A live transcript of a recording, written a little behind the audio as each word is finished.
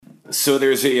So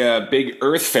there's a big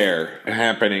Earth Fair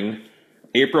happening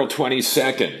April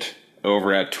 22nd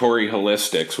over at Tori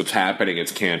Holistics. What's happening?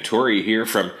 It's Cantori here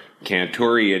from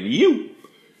Cantori and you.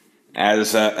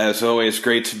 As always,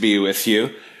 great to be with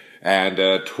you.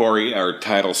 And Tori, our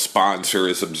title sponsor,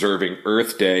 is observing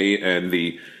Earth Day and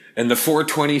the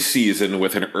 420 season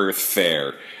with an Earth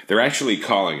Fair. They're actually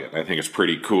calling it, I think it's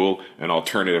pretty cool, an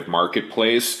alternative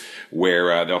marketplace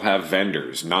where they'll have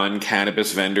vendors,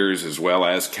 non-cannabis vendors as well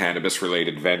as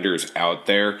cannabis-related vendors out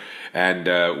there.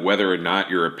 And whether or not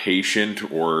you're a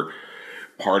patient or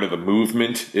part of the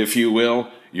movement, if you will,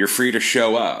 you're free to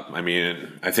show up. I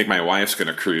mean, I think my wife's going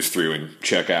to cruise through and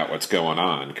check out what's going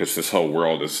on because this whole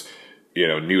world is,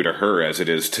 new to her as it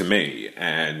is to me.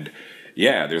 And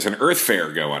yeah, there's an Earth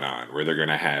Fair going on where they're going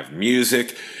to have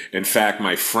music. In fact,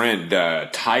 my friend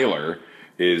Tyler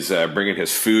is bringing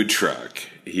his food truck.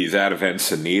 He's out of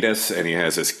Encinitas, and he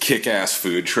has this kick-ass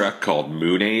food truck called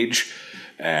Moon Age.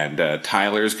 And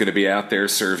Tyler's going to be out there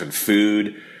serving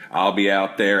food. I'll be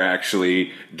out there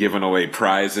actually giving away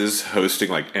prizes, hosting,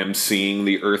 emceeing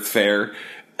the Earth Fair.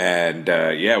 And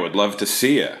would love to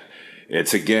see you.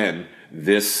 It's again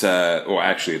it's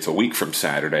a week from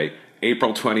Saturday,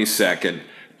 April 22nd,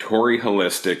 Tori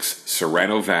Holistics,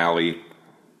 Sorrento Valley.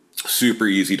 Super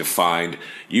easy to find.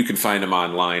 You can find them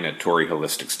online at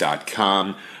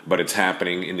toriholistics.com, but it's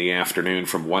happening in the afternoon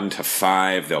from 1 to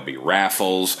 5. There'll be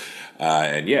raffles,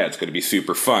 it's going to be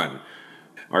super fun.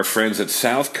 Our friends at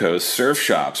South Coast Surf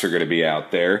Shops are going to be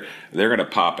out there. They're going to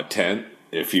pop a tent,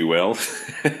 if you will.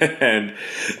 And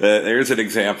there's an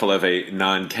example of a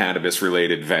non-cannabis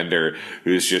related vendor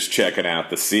who's just checking out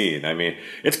the scene. I mean,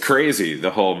 it's crazy,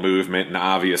 the whole movement, and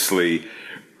obviously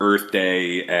Earth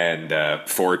Day and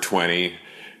 420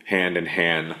 hand in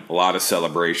hand. A lot of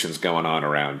celebrations going on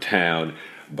around town.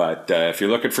 But if you're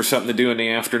looking for something to do in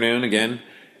the afternoon, again,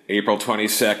 April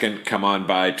 22nd, come on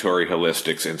by Tori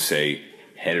Holistics and say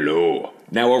hello.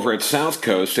 Now over at South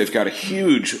Coast, they've got a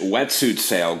huge wetsuit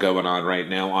sale going on right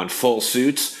now on full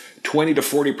suits. 20 to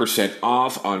 40%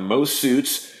 off on most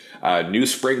suits. New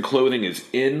spring clothing is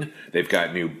in. They've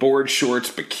got new board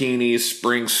shorts, bikinis,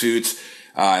 spring suits.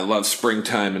 I love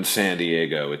springtime in San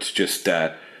Diego. It's just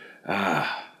the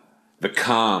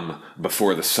calm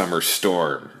before the summer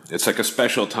storm. It's like a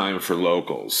special time for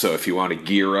locals. So if you want to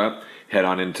gear up, head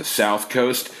on into South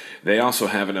Coast. They also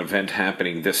have an event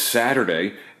happening this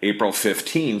Saturday, April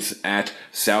 15th at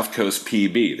South Coast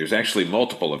PB. There's actually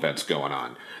multiple events going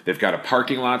on. They've got a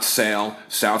parking lot sale,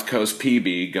 South Coast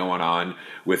PB, going on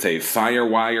with a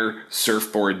Firewire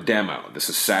surfboard demo. This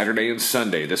is Saturday and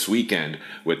Sunday this weekend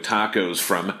with tacos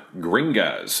from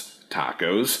Gringas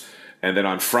Tacos. And then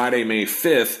on Friday, May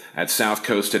 5th at South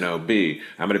Coast and OB,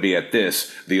 I'm going to be at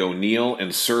the O'Neill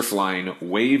and Surfline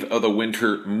Wave of the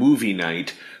Winter movie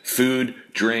night. Food,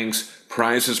 drinks,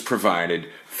 prizes provided.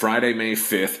 Friday, May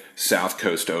 5th, South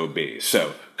Coast OB. So,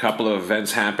 a couple of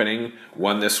events happening.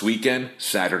 One this weekend,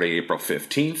 Saturday, April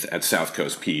 15th at South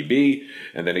Coast PB.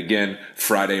 And then again,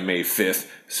 Friday, May 5th,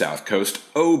 South Coast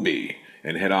OB.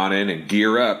 And head on in and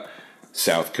gear up,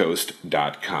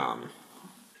 southcoast.com.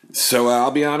 So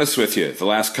I'll be honest with you, the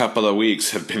last couple of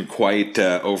weeks have been quite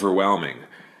overwhelming.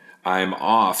 I'm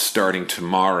off starting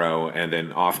tomorrow and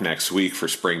then off next week for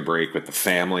spring break with the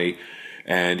family.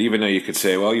 And even though you could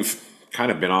say, well, you've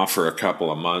kind of been off for a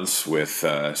couple of months with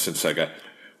since I got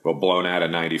blown out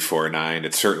of 94.9,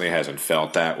 it certainly hasn't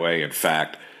felt that way. In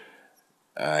fact,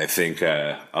 I think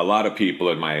a lot of people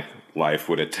in my life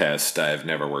would attest I've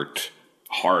never worked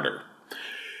harder.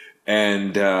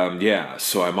 And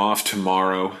so I'm off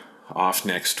tomorrow, off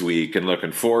next week, and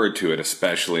looking forward to it,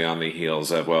 especially on the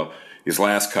heels of, these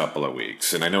last couple of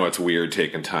weeks. And I know it's weird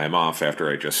taking time off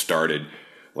after I just started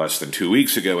less than 2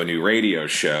 weeks ago a new radio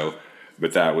show,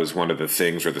 but that was one of the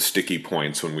things or the sticky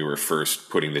points when we were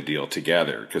first putting the deal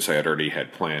together, because I had already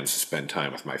had plans to spend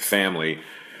time with my family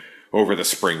over the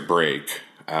spring break,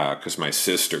 because my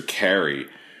sister Carrie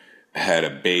had a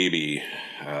baby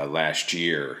last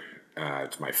year.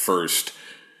 It's my first,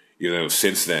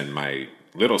 since then, my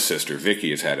little sister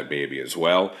Vicky has had a baby as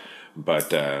well.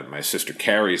 But my sister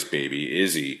Carrie's baby,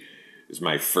 Izzy, is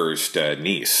my first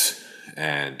niece.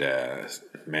 And,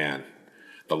 man,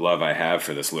 the love I have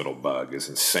for this little bug is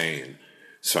insane.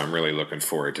 So I'm really looking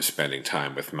forward to spending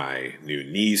time with my new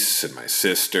niece and my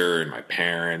sister and my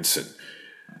parents and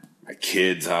my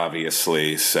kids,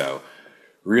 obviously. So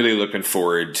really looking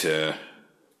forward to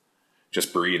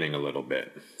just breathing a little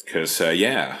bit. Because,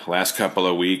 last couple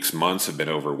of weeks, months have been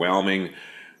overwhelming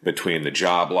between the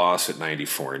job loss at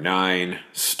 94.9,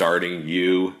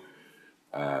 starting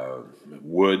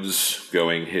Woods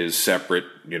going his separate,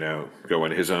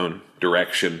 going his own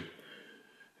direction,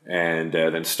 and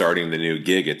then starting the new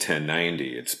gig at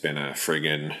 1090. It's been a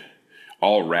friggin'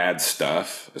 all rad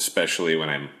stuff, especially when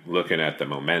I'm looking at the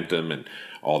momentum and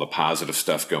all the positive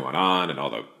stuff going on and all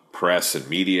the press and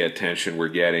media attention we're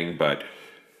getting. But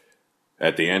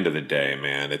at the end of the day,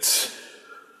 man, it's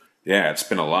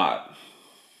been a lot.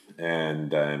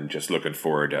 And I'm just looking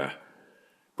forward to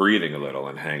breathing a little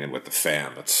and hanging with the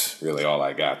fam. That's really all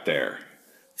I got there.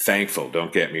 Thankful,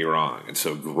 don't get me wrong, and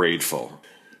so grateful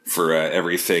for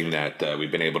everything that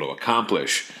we've been able to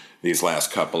accomplish these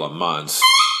last couple of months.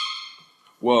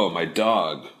 Whoa, my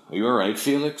dog. Are you all right,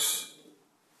 Felix?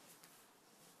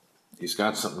 He's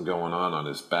got something going on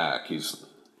his back. He's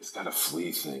got a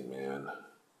flea thing, man.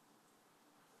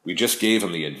 We just gave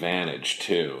him the advantage,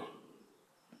 too.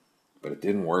 But it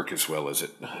didn't work as well as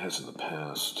it has in the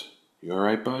past. You all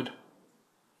right, bud?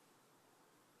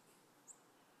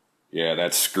 Yeah,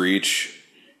 that screech.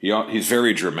 He's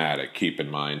very dramatic, keep in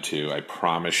mind, too. I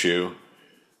promise you.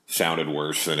 Sounded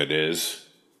worse than it is.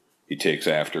 He takes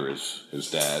after his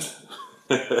dad.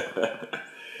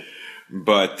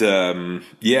 But,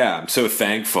 I'm so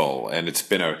thankful, and it's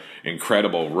been an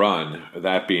incredible run.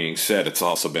 That being said, it's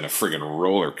also been a friggin'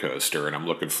 roller coaster, and I'm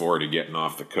looking forward to getting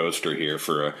off the coaster here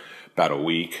for about a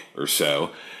week or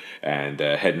so, and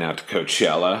heading out to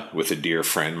Coachella with a dear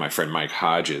friend, my friend Mike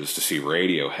Hodges, to see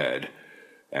Radiohead,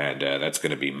 and that's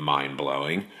going to be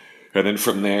mind-blowing. And then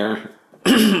from there,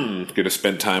 going to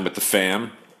spend time with the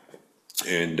fam,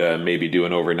 and maybe do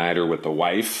an overnighter with the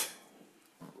wife.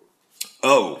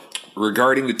 Oh,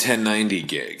 regarding the 1090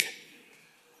 gig,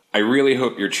 I really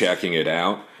hope you're checking it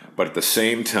out, but at the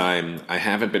same time, I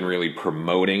haven't been really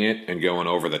promoting it and going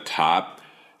over the top,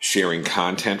 sharing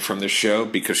content from the show,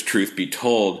 because truth be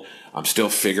told, I'm still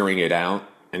figuring it out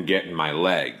and getting my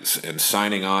legs, and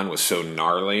signing on was so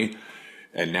gnarly,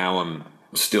 and now I'm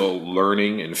still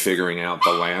learning and figuring out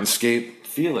the landscape.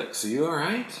 Felix, are you all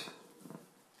right?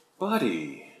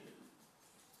 Buddy,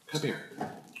 come here.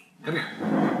 Come here.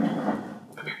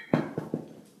 Come here.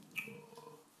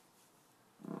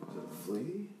 Is it a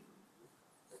flea?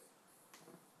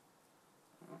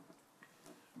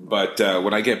 But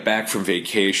when I get back from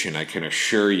vacation, I can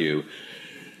assure you,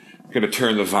 I'm going to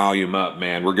turn the volume up,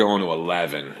 man. We're going to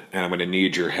 11, and I'm going to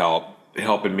need your help.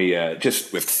 Helping me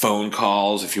just with phone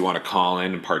calls if you want to call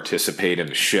in and participate in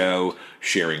the show,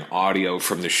 sharing audio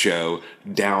from the show,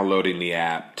 downloading the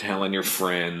app, telling your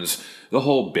friends, the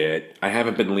whole bit. I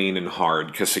haven't been leaning hard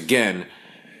because, again,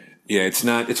 it's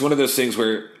one of those things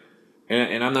where,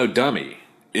 and I'm no dummy,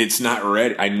 it's not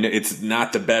ready. It's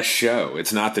not the best show.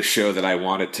 It's not the show that I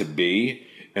want it to be.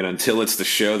 And until it's the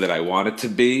show that I want it to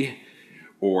be,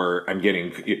 or I'm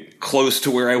getting close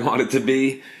to where I want it to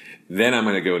be, then I'm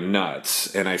going to go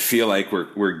nuts. And I feel like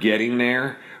we're getting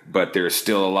there, but there's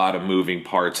still a lot of moving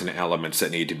parts and elements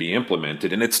that need to be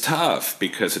implemented. And it's tough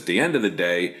because at the end of the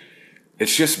day,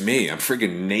 it's just me. I'm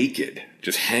friggin' naked,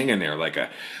 just hanging there like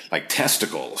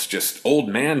testicles, just old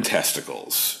man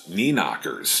testicles, knee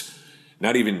knockers,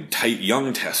 not even tight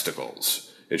young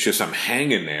testicles. It's just I'm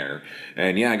hanging there.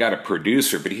 And yeah, I got a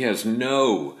producer, but he has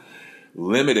no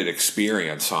limited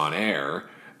experience on air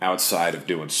outside of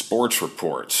doing sports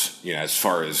reports, as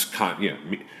far as,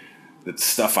 the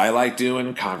stuff I like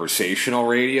doing, conversational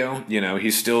radio,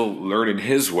 he's still learning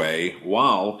his way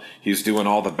while he's doing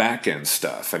all the back end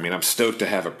stuff. I mean, I'm stoked to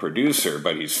have a producer,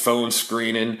 but he's phone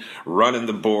screening, running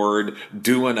the board,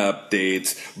 doing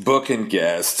updates, booking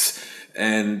guests,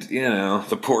 and,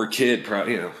 the poor kid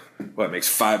probably,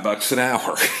 makes $5 an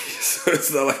hour. So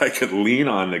it's not like I could lean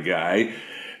on the guy,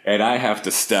 and I have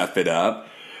to step it up.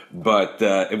 But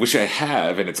which I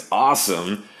have, and it's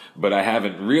awesome, but I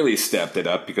haven't really stepped it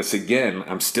up because, again,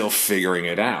 I'm still figuring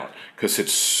it out because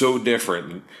it's so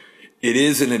different. It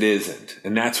is and it isn't,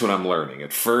 and that's what I'm learning.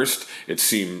 At first, it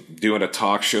seemed doing a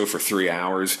talk show for 3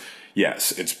 hours,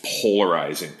 yes, it's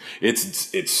polarizing.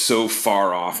 It's so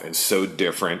far off and so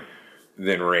different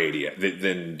than radio,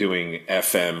 than doing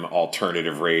FM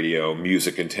alternative radio,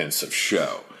 music-intensive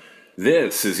show.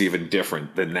 This is even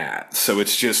different than that. So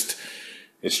it's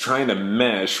trying to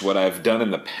mesh what I've done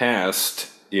in the past,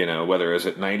 whether it's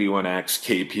at 91X,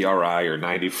 KPRI, or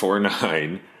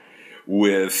 94.9,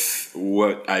 with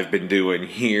what I've been doing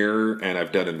here and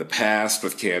I've done in the past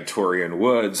with Cantori and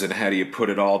Woods, and how do you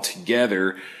put it all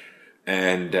together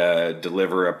and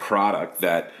deliver a product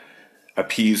that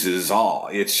appeases all.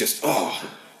 It's just,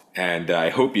 and I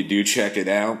hope you do check it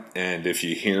out, and if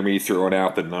you hear me throwing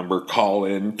out the number, call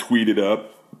in, tweet it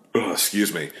up,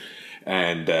 excuse me.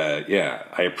 And,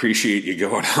 I appreciate you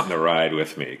going on the ride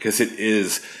with me because it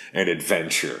is an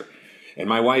adventure. And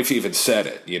my wife even said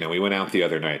it. We went out the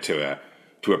other night to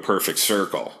to A Perfect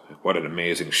Circle. What an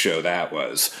amazing show that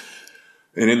was.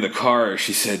 And in the car,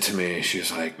 she said to me, she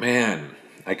was like, man,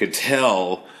 I could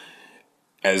tell,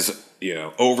 as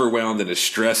overwhelmed and as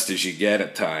stressed as you get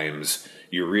at times,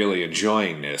 you're really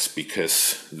enjoying this,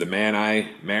 because the man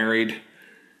I married,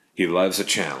 he loves a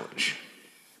challenge.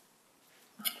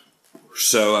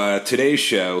 So today's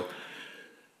show,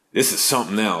 this is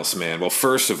something else, man. Well,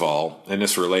 first of all, and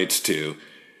this relates to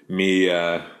me,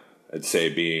 I'd say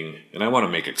being, and I want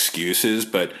to make excuses,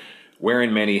 but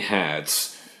wearing many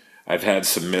hats, I've had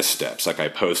some missteps. Like I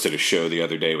posted a show the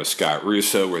other day with Scott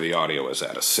Russo where the audio was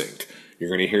out of sync. You're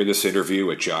going to hear this interview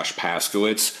with Josh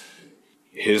Paskowitz.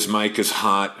 His mic is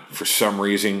hot. For some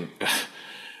reason,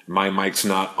 my mic's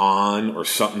not on, or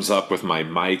something's up with my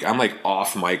mic. I'm like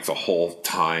off mic the whole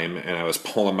time, and I was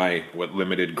pulling what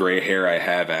limited gray hair I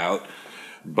have out.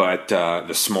 But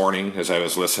this morning, as I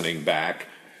was listening back,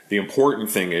 the important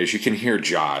thing is you can hear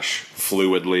Josh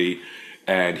fluidly,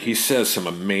 and he says some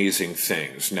amazing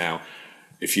things. Now,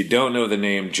 if you don't know the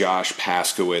name Josh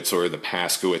Paskowitz, or the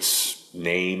Paskowitz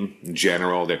name in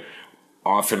general, they're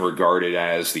often regarded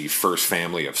as the first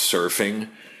family of surfing.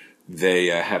 They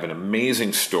have an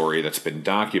amazing story that's been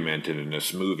documented in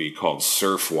this movie called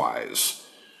Surfwise.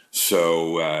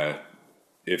 So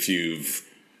if you've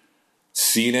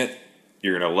seen it,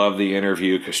 you're going to love the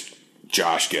interview, because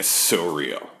Josh gets so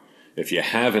real. If you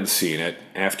haven't seen it,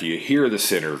 after you hear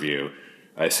this interview,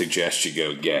 I suggest you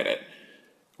go get it,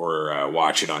 or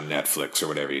watch it on Netflix, or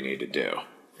whatever you need to do.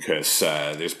 Because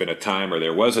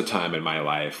there was a time in my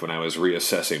life when I was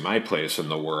reassessing my place in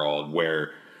the world,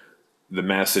 where the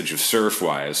message of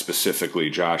Surfwise, specifically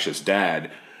Josh's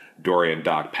dad,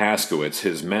 Doc Paskowitz,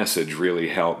 his message really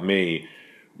helped me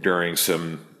during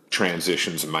some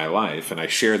transitions in my life. And I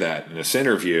share that in this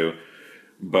interview.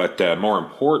 But more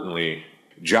importantly,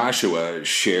 Joshua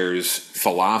shares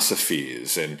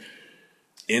philosophies and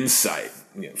insight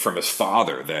from his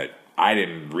father that I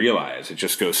didn't realize. It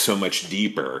just goes so much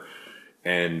deeper.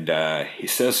 And he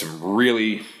says some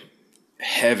really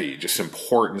heavy, just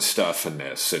important stuff in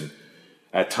this. And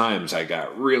at times I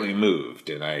got really moved,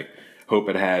 and I hope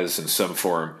it has in some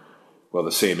form, the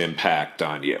same impact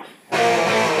on you.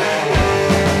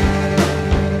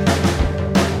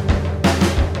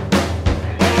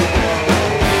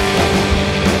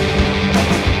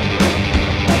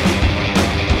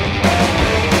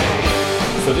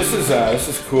 So this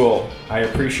is cool. I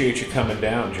appreciate you coming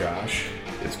down, Josh.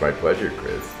 It's my pleasure,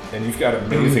 Chris. And you've got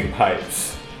amazing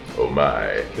pipes. Oh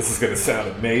my. This is going to sound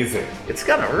amazing. It's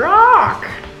going to rock.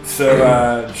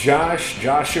 So,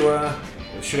 Joshua,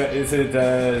 is it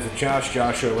Josh,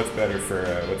 Joshua? What's better?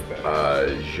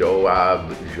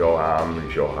 Joab,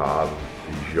 Joam, Joab,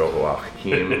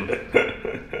 Joachim.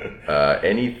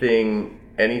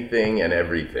 Anything and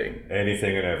everything.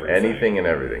 Anything and everything. Anything and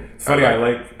everything. It's funny, I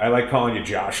like calling you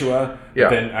Joshua, but yeah.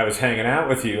 Then I was hanging out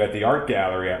with you at the art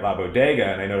gallery at La Bodega,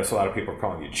 and I noticed a lot of people are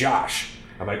calling you Josh.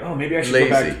 I'm like, oh, maybe I should go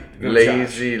back to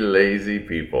lazy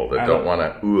people that don't want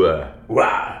to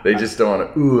They just don't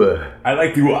want to I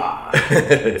like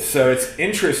the So it's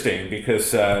interesting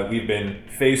because we've been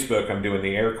Facebook, I'm doing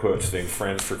the air quotes thing,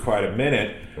 friends for quite a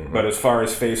minute, but as far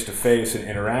as face-to-face and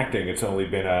interacting, it's only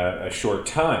been a short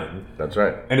time. That's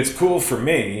right. And it's cool for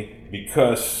me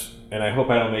because, and I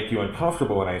hope I don't make you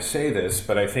uncomfortable when I say this,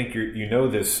 but I think you know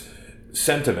this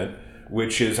sentiment,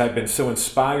 which is I've been so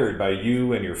inspired by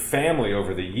you and your family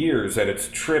over the years that it's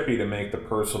trippy to make the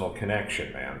personal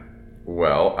connection, man.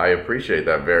 Well, I appreciate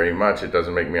that very much. It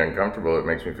doesn't make me uncomfortable. It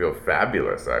makes me feel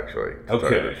fabulous, actually, to tell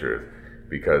you the truth.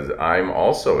 Because I'm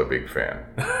also a big fan.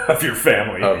 Of your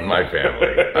family. Of my family.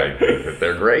 I think that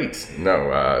they're great. No,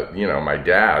 my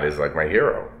dad is like my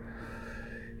hero.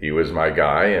 He was my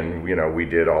guy, and, we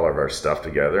did all of our stuff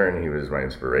together, and he was my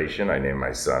inspiration. I named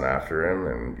my son after him,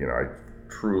 and, I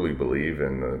truly believe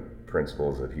in the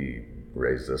principles that he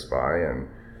raised us by, and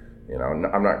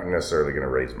I'm not necessarily going to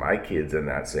raise my kids in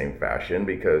that same fashion,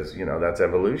 because that's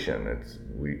evolution. It's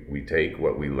we take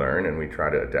what we learn and we try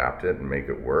to adapt it and make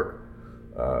it work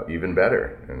even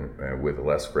better, and with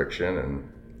less friction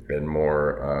and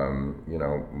more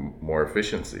more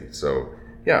efficiency. So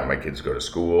yeah, my kids go to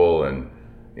school, and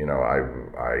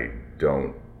I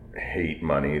don't hate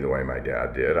money the way my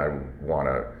dad did. I want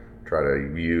to try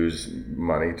to use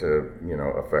money to,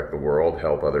 affect the world,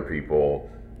 help other people.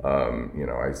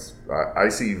 I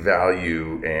see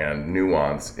value and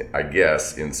nuance, I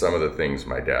guess, in some of the things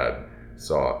my dad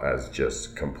saw as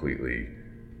just completely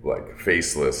like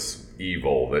faceless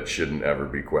evil that shouldn't ever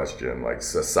be questioned, like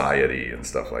society and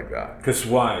stuff like that. Because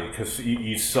why? Because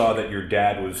you saw that your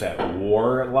dad was at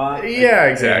war a lot? Yeah,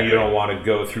 exactly. And you don't want to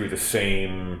go through the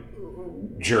same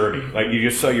journey? Like you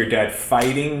just saw your dad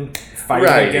fighting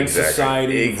Right, against exactly.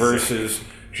 society versus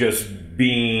just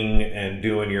being and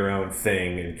doing your own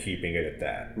thing and keeping it at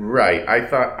that. Right. I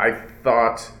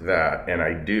thought that, and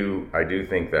I do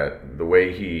think that the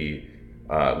way he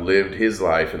lived his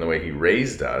life and the way he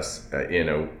raised us in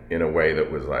a way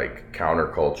that was like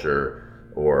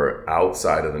counterculture or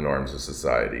outside of the norms of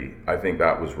society, I think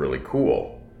that was really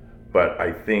cool. But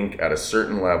I think at a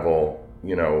certain level,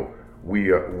 you know,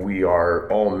 we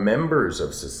are all members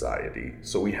of society,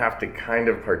 so we have to kind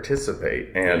of participate.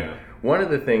 And one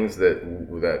of the things that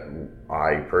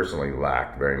I personally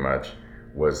lacked very much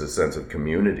was a sense of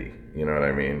community. You know what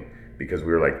I mean? Because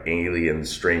we were like aliens,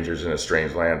 strangers in a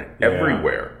strange land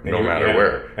everywhere, no matter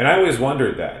where. And I always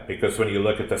wondered that, because when you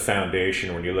look at the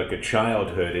foundation, when you look at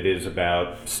childhood, it is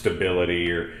about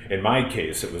stability, or in my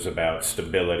case, it was about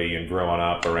stability and growing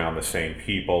up around the same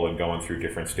people and going through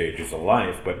different stages of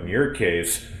life. But in your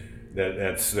case,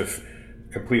 that's the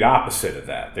complete opposite of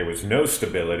that. There was no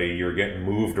stability. You were getting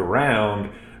moved around,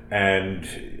 and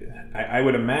I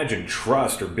would imagine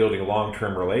trust or building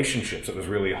long-term relationships, it was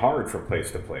really hard from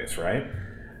place to place, right?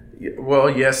 Well,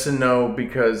 yes and no,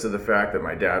 because of the fact that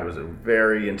my dad was a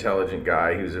very intelligent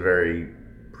guy. He was a very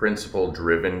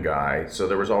principle-driven guy. So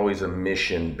there was always a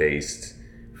mission-based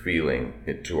feeling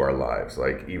to our lives.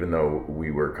 Like, even though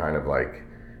we were kind of like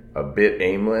a bit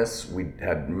aimless, we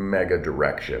had mega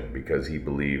direction because he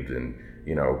believed in,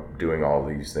 you know, doing all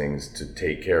these things to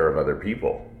take care of other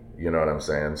people. You know what I'm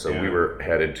saying? So we were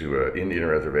headed to an Indian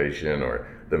reservation or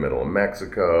the middle of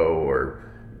Mexico or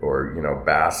you know,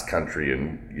 Basque country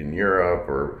in Europe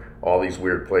or all these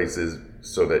weird places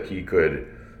so that he could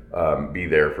be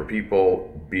there for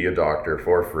people, be a doctor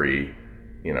for free,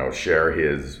 you know, share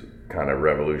his kind of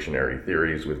revolutionary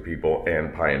theories with people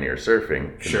and pioneer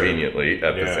surfing conveniently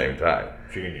at the same time.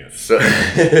 Genius. So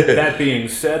that being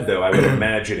said, though, I would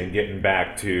imagine in getting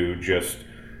back to just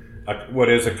what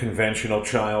is a conventional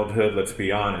childhood, let's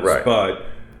be honest, right. But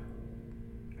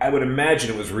I would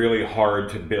imagine it was really hard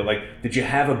to build. Like, did you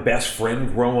have a best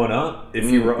friend growing up if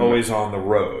you were always on the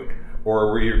road?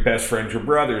 Or were your best friends your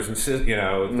brothers and sisters, you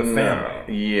know, the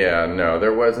family? Yeah, no,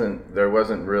 there wasn't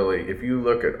really. If you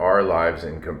look at our lives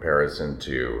in comparison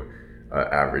to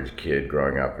average kid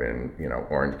growing up in, you know,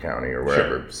 Orange County or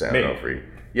wherever, San Onofre,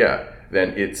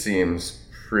 then it seems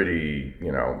pretty,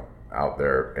 you know, out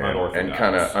there and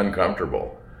kind of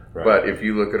uncomfortable. Right. But if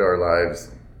you look at our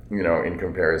lives, you know, in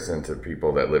comparison to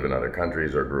people that live in other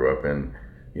countries or grew up in,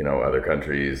 you know, other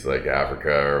countries like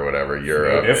Africa or whatever,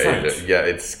 Europe, Asia,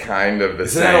 it's kind of the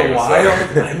same. Isn't that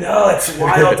wild? I know, it's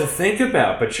wild to think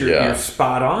about, but you're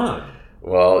spot on.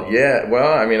 Well,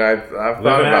 I mean, I've thought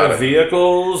living about out of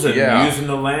vehicles and using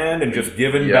the land and just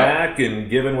giving back and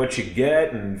giving what you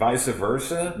get and vice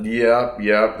versa. Yep.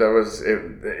 That was it.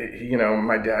 You know,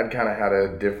 my dad kind of had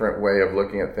a different way of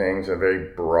looking at things, a very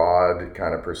broad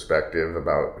kind of perspective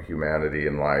about humanity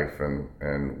and life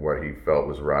and what he felt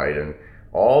was right. And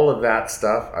all of that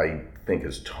stuff, I think,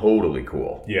 is totally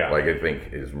cool. Yeah. Like, I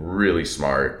think is really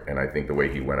smart. And I think the way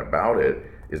he went about it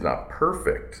is not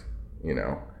perfect, you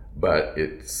know. But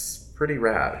it's pretty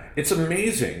rad. It's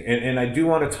amazing. And I do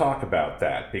want to talk about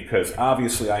that because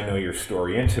obviously I know your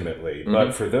story intimately.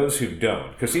 But for those who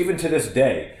don't, because even to this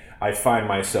day, I find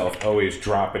myself always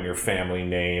dropping your family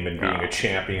name and being a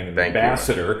champion and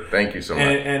ambassador. Thank you so much.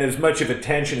 And as much of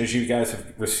attention as you guys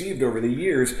have received over the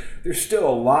years, there's still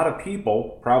a lot of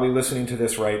people probably listening to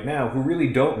this right now who really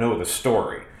don't know the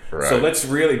story. Right. So let's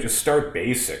really just start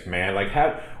basic, man. Like,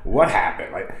 what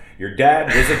happened? Like, your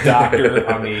dad was a doctor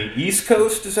on the East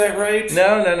Coast, is that right?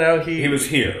 No. He was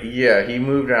here. Yeah, he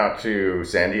moved out to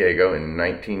San Diego in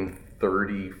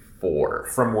 1934.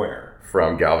 From where?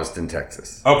 From Galveston,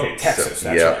 Texas. Okay, Texas,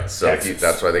 that's right. So Texas.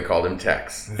 That's why they called him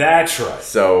Tex. That's right.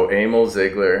 So Emil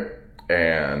Ziegler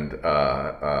and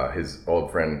his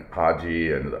old friend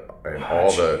Haji and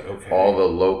all the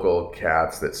local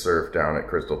cats that surfed down at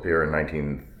Crystal Pier in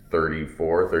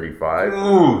 1934, 35,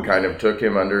 kind of took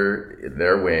him under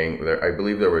their wing. I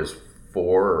believe there was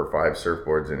 4 or 5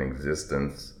 surfboards in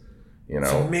existence. You know,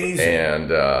 it's amazing. And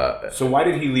so why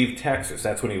did he leave Texas?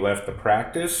 That's when he left the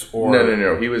practice, or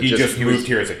no. He just moved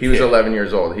here as a kid. He was 11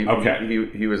 years old. He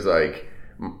was like,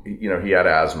 you know, he had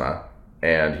asthma,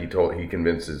 and he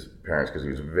convinced his parents, because he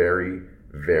was very,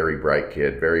 very bright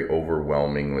kid, very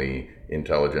overwhelmingly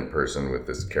intelligent person with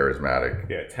this charismatic.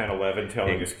 Yeah, 10, 11,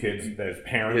 telling his kids that his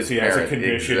parents His he has a parent,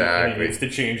 condition exactly. and he needs to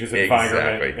change his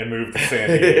environment Exactly. and move to San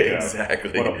Diego.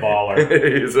 Exactly. What a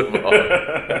baller. He's a baller.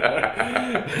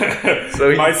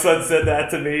 So my son said that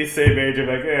to me, same age. I'm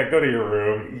like, yeah, go to your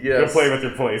room. Yes. Go play with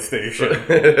your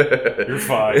PlayStation. You're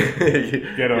fine.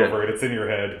 Get over it. It's in your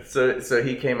head. So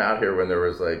he came out here when there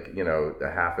was like, a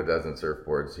half a dozen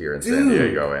surfboards here in San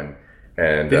Diego, and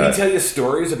did he tell you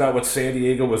stories about what San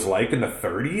Diego was like in the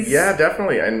 30s? Yeah,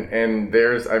 definitely. And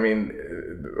there's,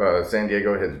 San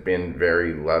Diego has been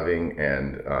very loving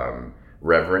and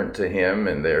reverent to him.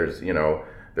 And there's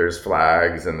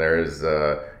flags and there's,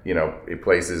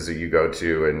 places that you go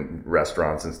to and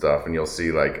restaurants and stuff. And you'll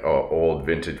see like old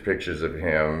vintage pictures of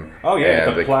him. Oh,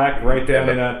 yeah. The plaque right down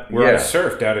where I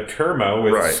surfed down at Termo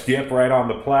with Skip right on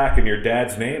the plaque. And your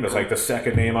dad's name is like the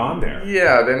second name on there.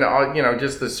 Yeah. Then,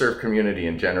 just the surf community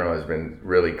in general has been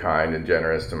really kind and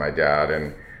generous to my dad.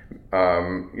 And,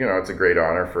 it's a great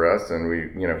honor for us.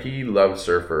 And he loved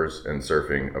surfers and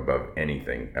surfing above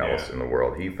anything else in the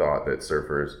world. He thought that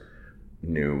surfers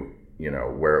knew,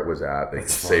 where it was at. They could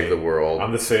save the world.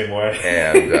 I'm the same way.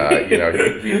 And,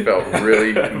 he felt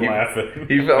really... laughing.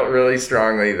 He felt really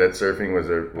strongly that surfing was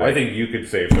I think you could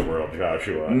save the world,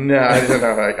 Joshua. No, I don't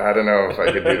know. I don't know if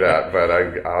I could do that, but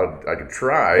I could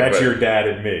try. That's your dad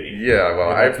and me. Yeah,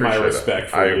 well, I appreciate my respect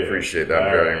that. for you. I appreciate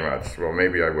that very much. Well,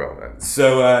 maybe I will then.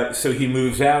 So he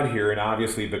moves out here and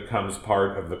obviously becomes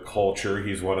part of the culture.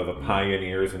 He's one of the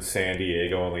pioneers in San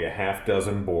Diego, only a half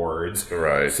dozen boards.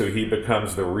 Right. So he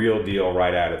becomes the real deal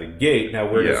right out of the gate. Now,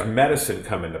 where does medicine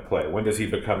come into play? When does he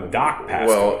become Doc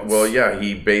Paskowitz? Well, yeah,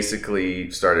 he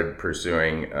basically started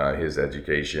pursuing his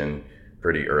education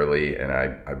pretty early, and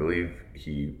I believe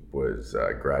he was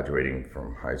graduating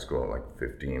from high school at like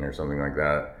 15 or something like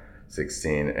that,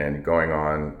 16, and going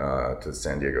on to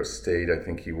San Diego State, I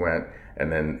think he went,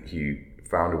 and then he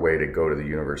found a way to go to the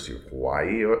University of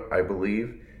Hawaii, I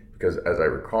believe, because as I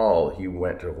recall, he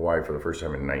went to Hawaii for the first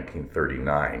time in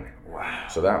 1939. Wow.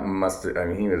 So that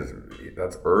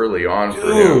that's early on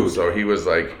for him. So he was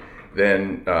like,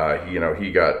 then,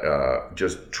 he got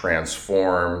just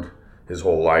transformed. His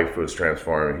whole life was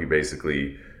transformed. He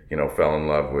basically, fell in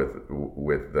love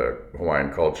with the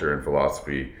Hawaiian culture and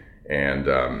philosophy. And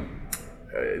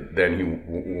then he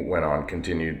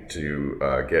continued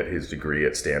to get his degree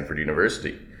at Stanford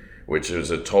University, which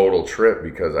was a total trip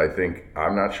because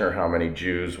I'm not sure how many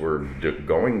Jews were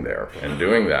going there and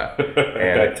doing that. At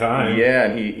that time. Yeah,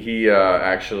 and he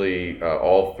actually,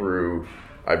 all through,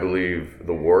 I believe,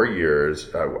 the war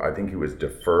years, I think he was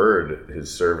deferred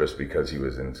his service because he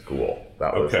was in school.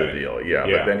 That was the deal. Yeah,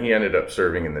 but then he ended up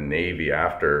serving in the Navy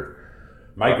after.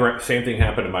 Same thing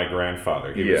happened to my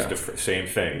grandfather. He was same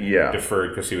thing. Yeah. Deferred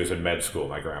because he was in med school.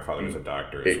 My grandfather was a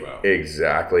doctor as well.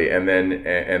 Exactly. And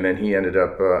then he ended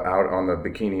up out on the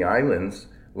Bikini Islands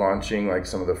launching like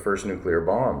some of the first nuclear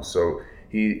bombs. So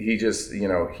he just,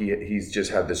 he's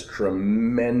just had this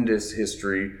tremendous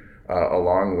history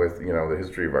along with, the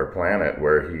history of our planet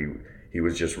where he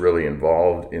was just really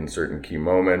involved in certain key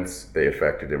moments. They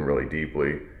affected him really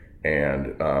deeply.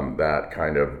 And that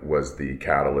kind of was the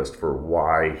catalyst for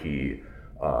why he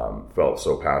felt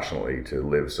so passionately to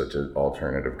live such an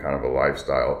alternative kind of a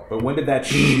lifestyle. But when did that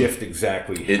shift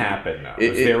exactly happen?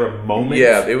 Was there a moment?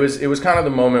 Yeah, it was kind of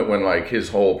the moment when like his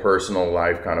whole personal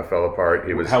life kind of fell apart.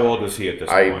 How old was he at this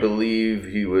point? I believe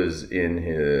he was in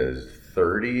his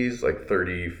 30s, like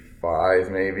 35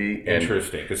 maybe.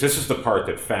 Interesting, because this is the part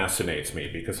that fascinates me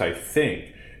because I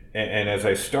think, and as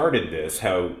I started this,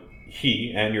 how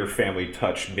he and your family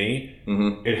touched me.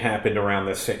 Mm-hmm. It happened around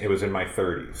the same. It was in my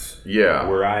 30s. Yeah,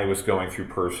 where I was going through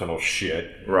personal shit.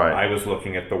 Right. I was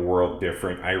looking at the world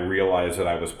different. I realized that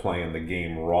I was playing the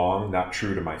game wrong, not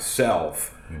true to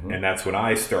myself, and that's when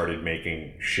I started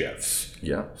making shifts.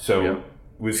 Yeah. So.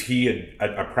 Was he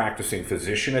a practicing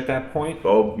physician at that point?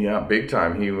 Oh yeah, big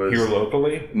time. He was here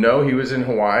locally. No, he was in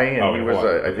Hawaii, and he was.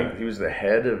 Hawaii. I think he was the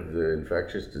head of the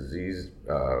infectious disease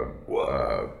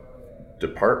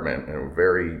department, and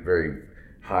very, very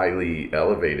highly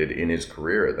elevated in his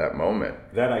career at that moment.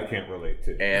 That I can't relate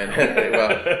to. And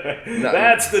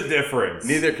that's the difference.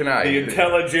 Neither can I. The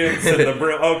intelligence and the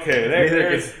okay.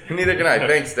 Neither can I.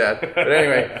 Thanks, Dad. But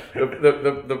anyway,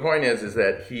 the point is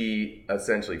that he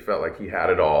essentially felt like he had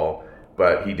it all,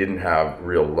 but he didn't have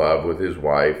real love with his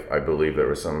wife. I believe there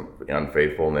was some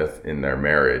unfaithfulness in their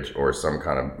marriage, or some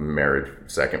kind of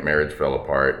second marriage fell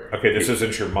apart. Okay, this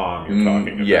isn't your mom you're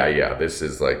talking about. Yeah. This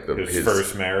is like his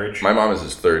first marriage. My mom is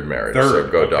his third marriage. So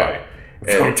go Doc.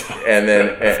 And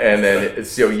then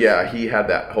so yeah, he had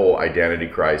that whole identity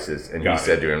crisis, and he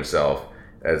said to himself,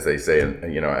 as they say,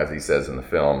 as he says in the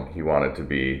film, he wanted to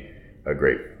be a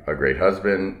great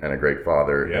husband and a great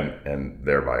father, and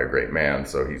thereby a great man.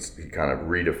 So he kind of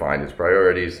redefined his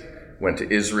priorities. Went to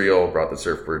Israel, brought the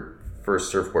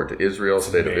first surfboard to Israel,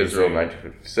 state of Israel, in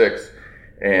 1956,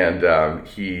 and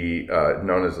he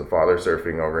known as the father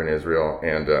surfing over in Israel,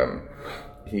 and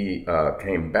he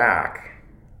came back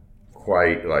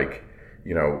quite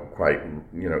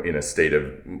in a state of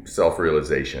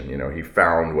self-realization. He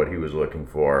found what he was looking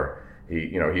for.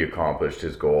 He accomplished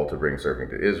his goal to bring surfing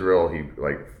to Israel. He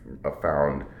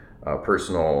found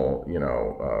personal,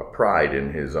 pride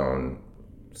in his own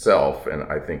self, and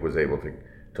I think was able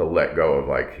to let go of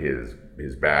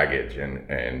his baggage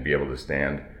and be able to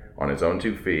stand on his own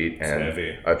 2 feet and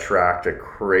attract a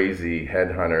crazy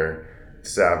headhunter,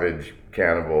 savage,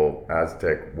 cannibal,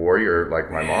 Aztec warrior like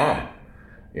my mom.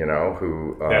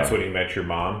 Who... that's when he met your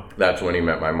mom? That's when he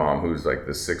met my mom, who's like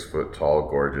this 6 foot tall,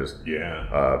 gorgeous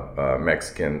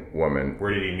Mexican woman.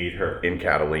 Where did he meet her? In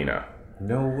Catalina.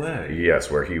 No way.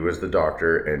 Yes, where he was the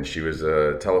doctor and she was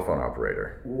a telephone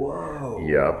operator. Whoa.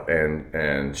 Yep,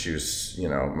 and she was,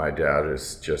 my dad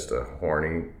is just a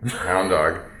horny hound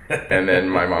dog. And then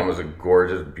my mom was a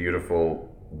gorgeous,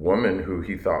 beautiful woman who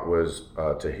he thought was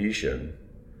Tahitian,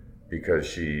 because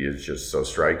she is just so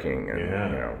striking and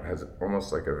has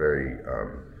almost like a very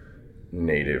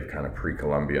native kind of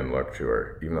pre-Columbian look to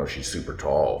her, even though she's super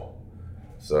tall.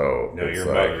 So no, your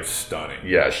mother's stunning.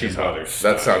 Yeah, she's mother's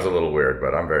stunning. That sounds a little weird,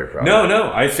 but I'm very proud.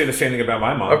 No, I say the same thing about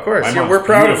my mom. Of course, we're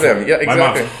proud beautiful. Of them. Yeah, exactly.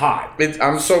 My mom's hot.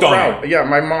 I'm so stunning. proud. Yeah,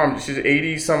 my mom, she's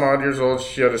 80 some odd years old.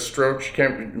 She had a stroke. She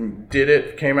came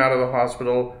out of the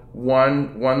hospital,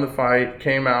 won the fight,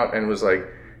 came out and was like,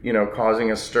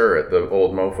 causing a stir at the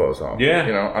old mofo's home.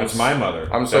 Yeah, that's my mother.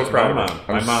 I'm so proud of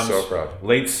her. My mom's so proud.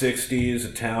 Late 60s,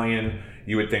 Italian.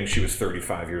 You would think she was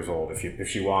 35 years old. If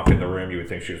she walked in the room, you would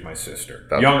think she was my sister.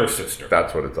 Younger sister.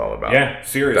 That's what it's all about. Yeah,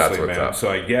 seriously, man. Up.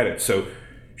 So I get it. So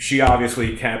she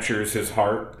obviously captures his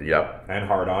heart. Yep. And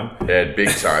heart on. And big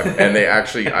time. And they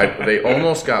actually, they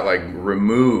almost got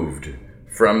removed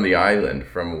from the island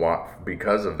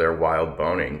because of their wild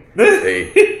boning.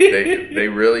 They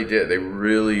really did. They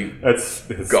really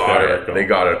got it. They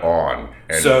got it on.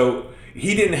 And so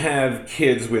he didn't have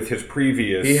kids with his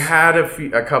previous. He had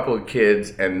a couple of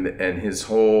kids, and his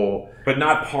whole. But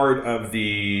not part of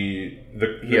the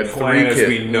he had clan 3 as kids.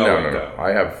 we know it. No.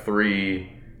 I have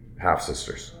 3 half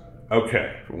sisters.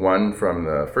 Okay. 1 from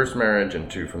the first marriage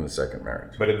and 2 from the second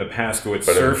marriage. But in the Paskowitz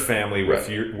surf family with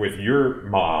your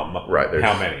mom,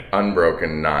 how many?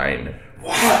 Unbroken 9.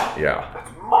 Wow. Yeah.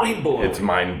 That's mind-blowing. It's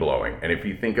mind-blowing. And if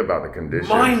you think about the conditions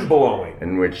mind-blowing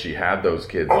in which she had those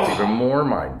kids, it's even more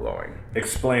mind-blowing.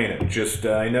 Explain it. Just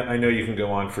I know you can go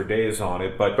on for days on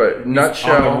it, but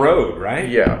nutshell, on the road, right?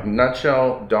 Yeah.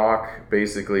 Nutshell, Doc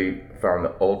basically found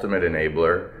the ultimate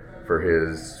enabler for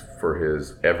his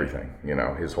everything,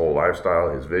 his whole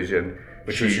lifestyle, his vision.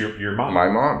 Which was your mom. My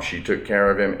mom. She took care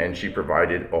of him, and she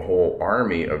provided a whole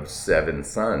army of 7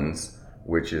 sons,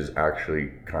 which is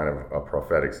actually kind of a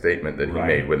prophetic statement that he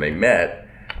made when they met.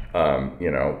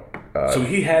 So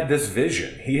he had this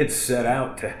vision. He had set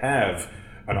out to have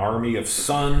an army of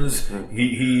sons.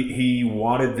 He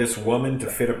wanted this woman to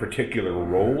fit a particular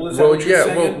role. Is that what you're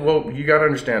saying? Well, you got to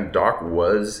understand. Doc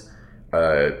was, he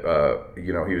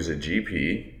was a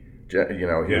GP.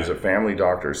 He was a family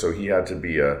doctor, so he had to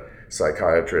be a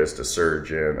psychiatrist, a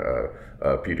surgeon,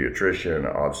 a pediatrician, an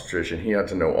obstetrician. He had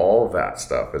to know all of that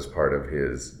stuff as part of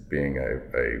his being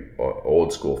a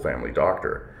old school family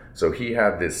doctor. So he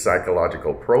had this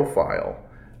psychological profile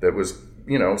that was,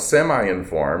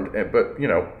 semi-informed, but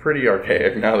pretty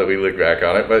archaic now that we look back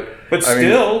on it. But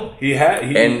still, he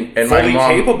fully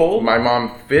capable. My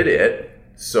mom fit it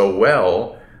so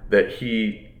well that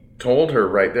he told her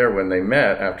right there when they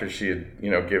met, after she had,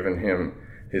 given him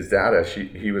his data,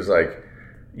 he was like,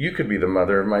 "You could be the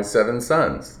mother of my 7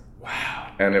 sons." Wow.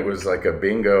 And it was like a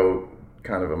bingo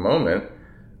kind of a moment.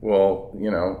 Well,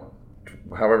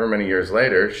 however many years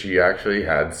later, she actually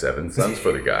had 7 sons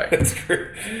for the guy. That's great.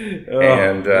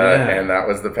 And that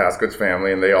was the Paskowitz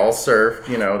family, and they all surfed.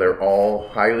 They're all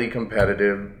highly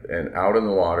competitive and out in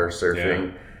the water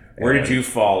surfing. Yeah. Where did you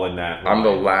fall in that line? I'm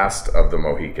the last of the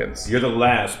Mohicans. You're the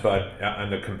last, but on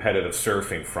the competitive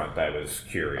surfing front, I was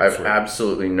curious. I have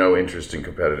absolutely no interest in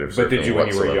competitive surfing. But did you when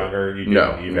whatsoever. You were younger? You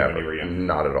no, didn't, never. When you were younger?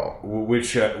 Not at all.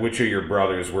 Which of your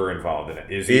brothers were involved in it?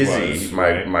 Izzy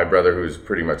my brother, who's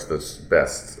pretty much the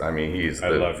best. I mean, I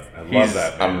love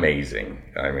that. Man. Amazing.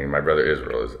 I mean, my brother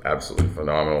Israel is absolutely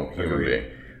phenomenal human being,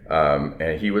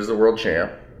 and he was the world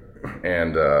champ.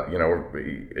 And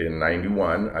in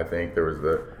 '91, I think there was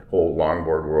the whole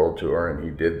longboard world tour, and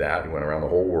he did that. He went around the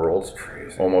whole world,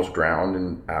 almost drowned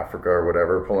in Africa or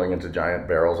whatever, pulling into giant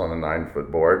barrels on a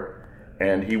 9-foot board.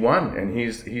 And he won, and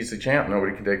he's the champ.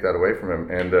 Nobody can take that away from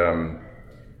him. And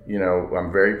you know,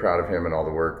 I'm very proud of him and all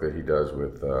the work that he does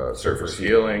with surface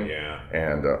healing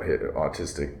and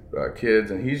autistic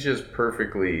kids. And he's just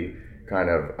perfectly kind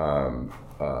of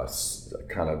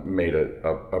made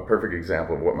a perfect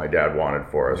example of what my dad wanted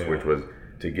for us, which was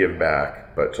to give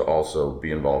back, but to also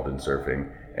be involved in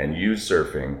surfing and use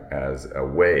surfing as a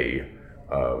way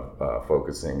of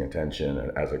focusing attention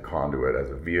and as a conduit, as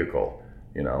a vehicle,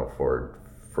 you know, for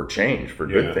change, for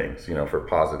good things, you know, for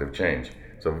positive change.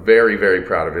 So very, very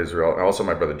proud of Israel. Also,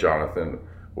 my brother Jonathan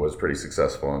was pretty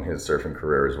successful in his surfing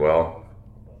career as well.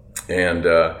 And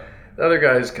the other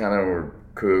guys kind of were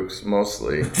kooks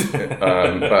mostly.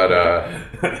 But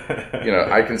you know,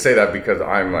 I can say that because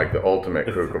I'm like the ultimate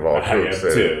kook of all kooks. I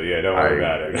am too. Yeah, don't worry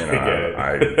about it. You know,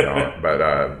 I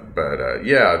don't. But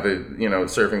yeah, you know,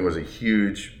 surfing was a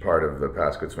huge part of the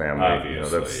Paskowitz family. Obviously, you know,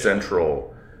 the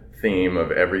central theme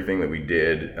of everything that we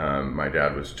did. My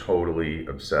dad was totally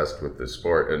obsessed with this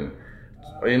sport, and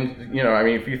you know, I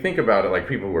mean, if you think about it, like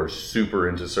people who are super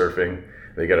into surfing,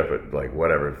 they get up at like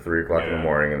whatever 3 o'clock in the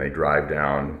morning and they drive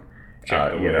down,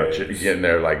 you know, getting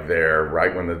there like there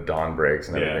right when the dawn breaks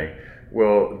and everything.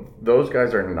 Well, those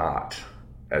guys are not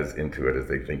as into it as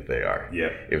they think they are.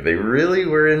 If they really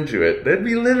were into it, they'd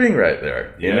be living right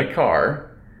there in a car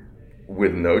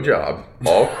with no job,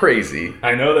 all crazy.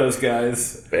 I know those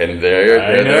guys. And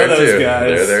they're there too. Guys.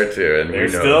 They're there too. And they're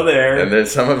still there. And then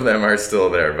some of them are still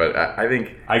there. But I think...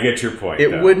 I get your point,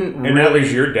 It wouldn't and really... that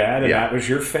was your dad, and that was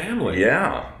your family.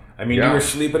 Yeah. I mean, you were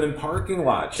sleeping in parking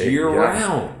lots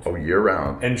year-round. Oh,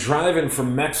 year-round. And driving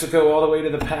from Mexico all the way to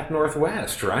the Pac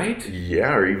Northwest, right?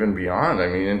 Yeah, or even beyond. I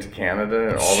mean, into Canada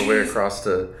and all the way across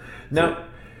to... Now...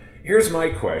 Here's my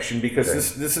question,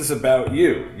 because this is about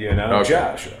you, you know,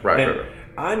 Joshua. Right.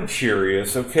 I'm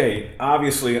curious, okay,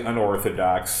 obviously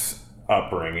unorthodox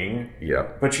upbringing.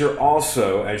 But you're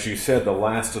also, as you said, the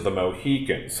last of the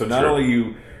Mohicans. So not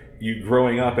only you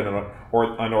growing up in an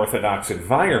unorthodox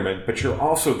environment, but you're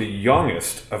also the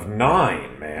youngest of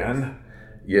 9, man.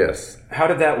 Yes. How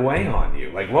did that weigh on you?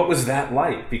 Like, what was that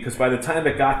like? Because by the time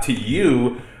it got to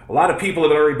you, a lot of people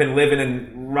have already been living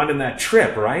and running that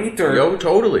trip, right? Or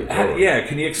totally. Yeah,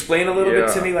 can you explain a little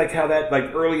bit to me, like how that,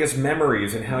 like earliest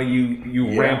memories and how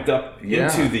you ramped up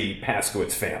into the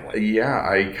Paskowitz family? Yeah,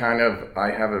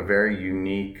 I have a very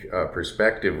unique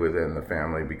perspective within the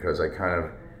family because I kind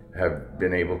of have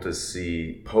been able to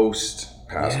see post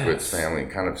Paskowitz family,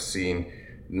 kind of seeing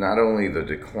not only the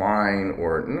decline,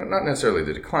 or not necessarily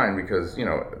the decline, because you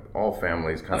know all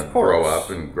families kind of grow up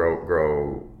and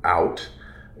grow out.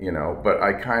 You know, but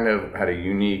I kind of had a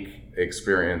unique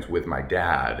experience with my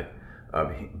dad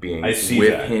of being with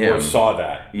him. Or saw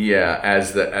that. Yeah,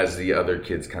 as the other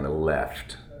kids kind of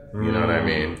left. You know what I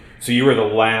mean? So you were the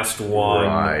last one.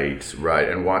 Right.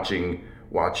 And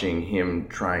watching him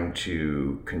trying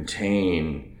to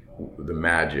contain the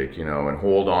magic, you know, and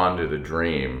hold on to the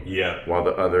dream. While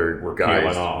the other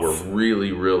guys were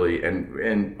really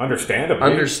and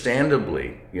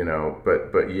understandably, you know,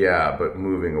 but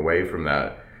moving away from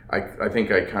that. I think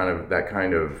that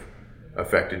kind of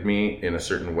affected me in a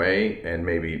certain way, and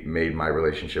maybe made my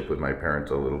relationship with my parents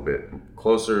a little bit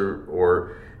closer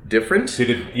or different.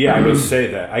 I would say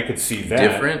that. I could see that.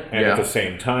 Different, and at the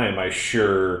same time,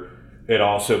 it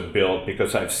also built,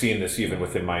 because I've seen this even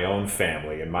within my own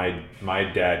family, and my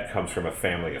dad comes from a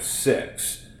family of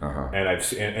 6, and I've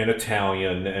seen an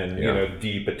Italian and you know,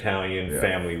 deep Italian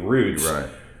family roots.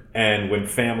 And when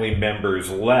family members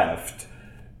left,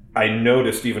 I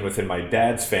noticed even within my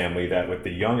dad's family that with the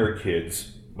younger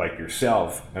kids, like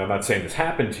yourself, and I'm not saying this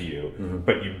happened to you,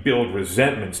 but you build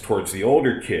resentments towards the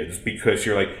older kids because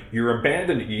you're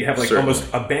abandoned. You have almost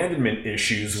abandonment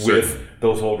issues with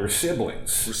those older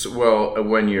siblings. Well,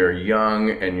 when you're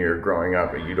young and you're growing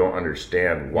up, you don't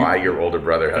understand why your older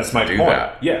brother has to do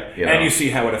that. Yeah, you know? And you see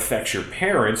how it affects your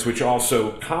parents, which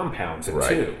also compounds it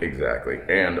too. Exactly.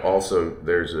 And also,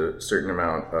 there's a certain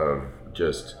amount of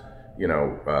just, you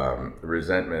know,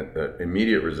 resentment,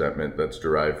 immediate resentment that's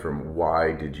derived from,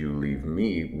 why did you leave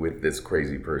me with this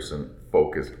crazy person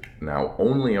focused now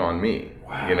only on me?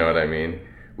 Wow. You know what I mean?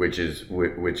 Which is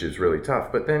really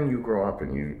tough. But then you grow up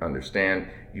and you understand,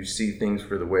 you see things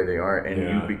for the way they are, and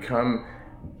you become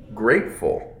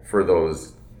grateful for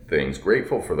those things,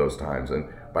 grateful for those times. And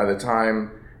by the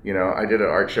time, you know, I did an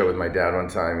art show with my dad one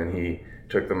time, and he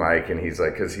took the mic, and he's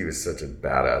like, because he was such a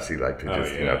badass, he liked to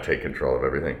just you know, take control of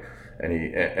everything. And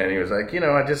he was like, you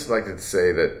know, I just like to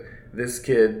say that this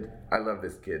kid, I love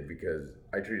this kid because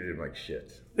I treated him like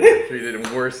shit. I treated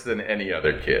him worse than any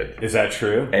other kid. Is that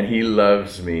true? And he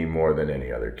loves me more than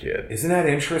any other kid. Isn't that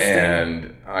interesting?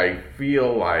 And I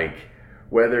feel like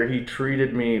whether he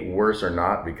treated me worse or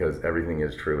not, because everything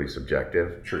is truly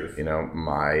subjective. Truth. You know,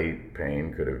 my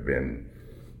pain could have been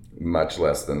much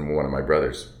less than one of my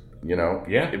brothers. You know?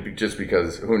 Yeah. Just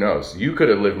because, who knows? You could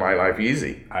have lived my life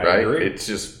easy, I right? agree. It's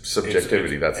just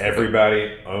subjectivity. That's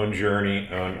everybody, own journey,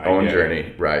 own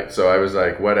journey, right? So I was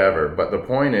like, whatever. But the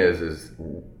point is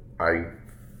I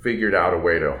figured out a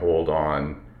way to hold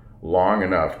on long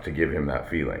enough to give him that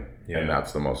feeling. Yeah. And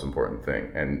that's the most important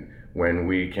thing. And when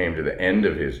we came to the end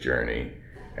of his journey,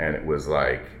 and it was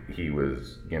like he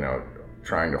was, you know,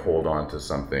 trying to hold on to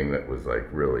something that was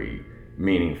like really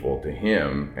meaningful to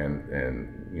him,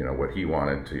 and you know what he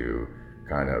wanted to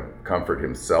kind of comfort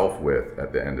himself with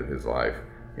at the end of his life,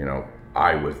 you know,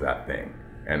 I was that thing,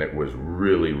 and it was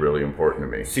really, really important to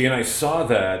me. See, and I saw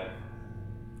that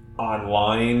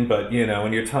online, but you know,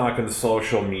 when you're talking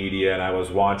social media, and I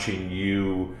was watching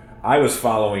you, I was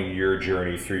following your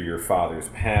journey through your father's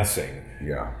passing.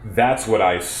 Yeah, that's what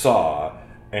I saw,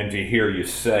 and to hear you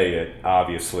say it,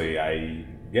 obviously,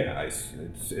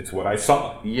 it's what I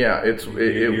saw. Yeah,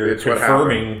 you're it's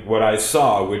confirming what I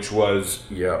saw, which was,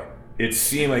 yeah. It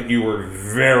seemed like you were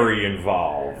very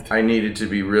involved. I needed to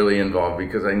be really involved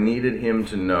because I needed him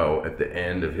to know at the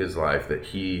end of his life that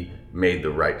he made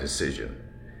the right decision,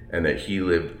 and that he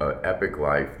lived an epic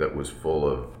life that was full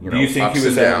of, you know, do you think ups he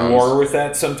was and at downs. war with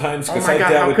that sometimes? Oh my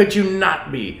God, how could you not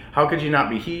be? How could you not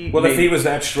be? If he was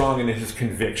that strong in his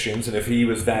convictions, and if he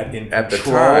was that in at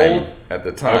control... At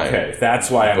the time. Okay,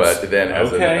 that's why I'm... But then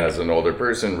as an older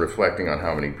person, reflecting on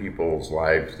how many people's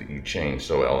lives that you changed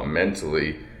so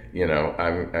elementally, you know,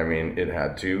 I mean, it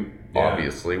had to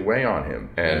obviously weigh on him.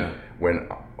 And when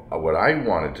what I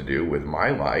wanted to do with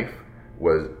my life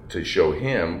was to show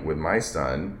him with my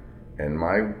son and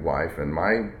my wife and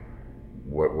my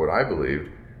what I believed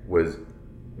was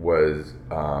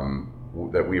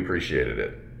that we appreciated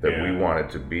it, that we wanted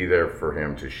to be there for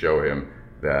him, to show him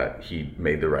that he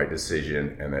made the right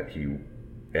decision, and that he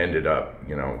ended up,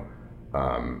 you know,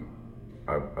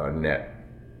 a net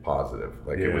positive.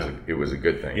 Like it was a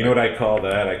good thing. You know what I call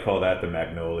that? I call that the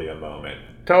Magnolia moment.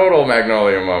 Total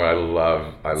Magnolia moment. I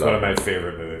love. It's one of my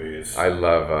favorite movies. I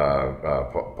love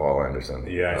Paul Anderson.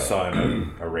 Yeah, I saw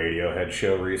him at a Radiohead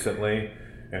show recently,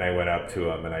 and I went up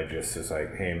to him and I just was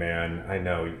like, "Hey man, I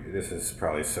know this is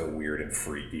probably so weird and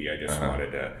freaky. I just wanted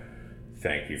to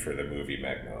thank you for the movie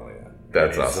Magnolia."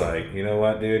 That's and he's awesome. Like, you know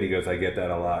what, dude? He goes, I get that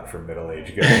a lot from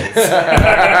middle-aged guys.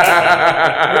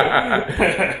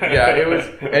 Yeah, it was,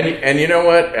 and you know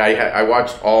what? I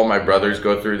watched all my brothers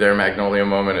go through their Magnolia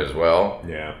moment as well.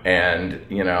 Yeah. And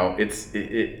you know, it's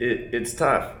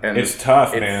tough. And it's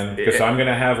tough, man. Because I'm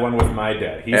gonna have one with my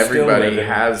dad. He's everybody still living,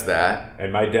 has that.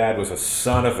 And my dad was a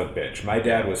son of a bitch. My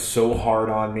dad was so hard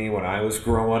on me when I was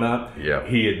growing up. Yeah.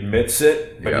 He admits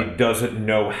it, but he doesn't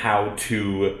know how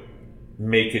to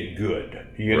make it good.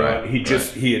 You know,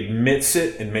 he admits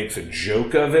it and makes a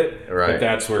joke of it, but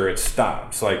that's where it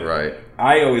stops. Like,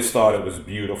 I always thought it was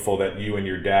beautiful that you and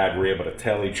your dad were able to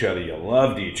tell each other you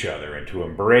loved each other and to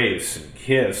embrace and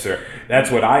kiss. Or that's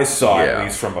what I saw, at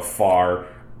least from afar.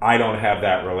 I don't have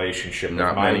that relationship with my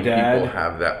dad. Not many people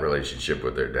have that relationship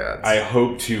with their dads. I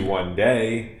hope to one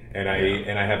day, and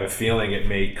I have a feeling it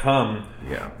may come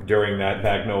during that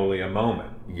Magnolia moment.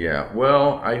 Yeah,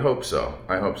 well, I hope so.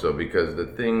 Because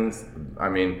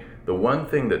the one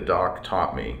thing that Doc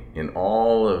taught me in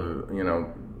all of, you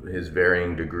know, his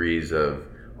varying degrees of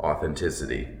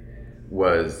authenticity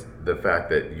was the fact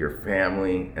that your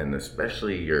family, and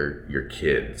especially your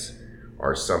kids,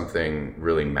 are something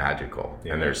really magical.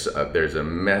 Yeah. And there's a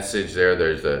message there,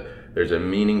 there's a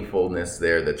meaningfulness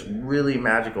there that's really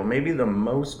magical, maybe the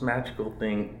most magical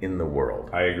thing in the world.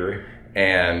 I agree.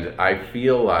 And I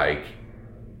feel like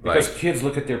because kids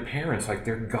look at their parents like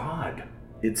they're God.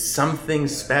 It's something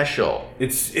special.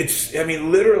 It's I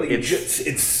mean, literally,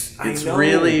 it's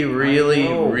really, really,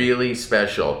 really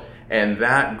special. And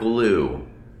that glue,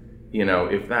 you know,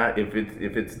 if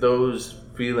it's those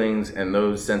feelings and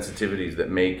those sensitivities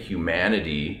that make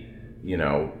humanity, you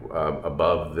know,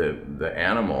 above the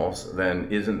animals, then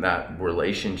isn't that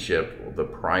relationship the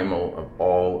primal of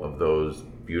all of those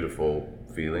beautiful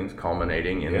feelings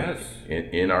culminating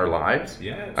in our lives?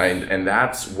 Yes. And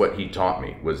that's what he taught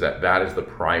me, was that is the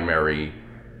primary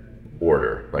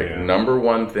order. Like, number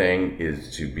one thing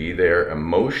is to be there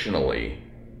emotionally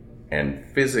and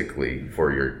physically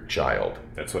for your child.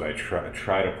 That's what I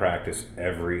try to practice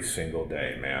every single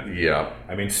day, man. Yeah.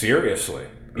 I mean, seriously.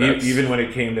 Even when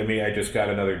it came to me, I just got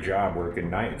another job working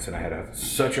nights, and I had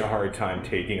such a hard time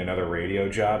taking another radio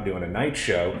job, doing a night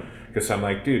show, because I'm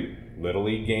like, dude, Little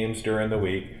League games during the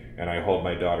week, and I hold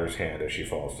my daughter's hand as she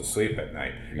falls to sleep at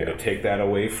night. Yeah. And to take that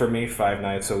away from me 5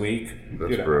 nights a week,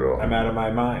 that's brutal. I'm out of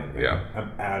my mind. Man. Yeah.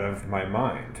 I'm out of my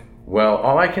mind. Well,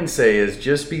 all I can say is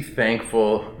just be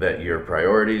thankful that your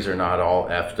priorities are not all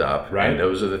effed up. Right. And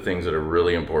those are the things that are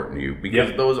really important to you,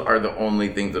 because those are the only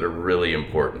things that are really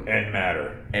important. And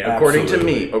matter. And according to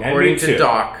me, according to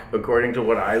Doc, according to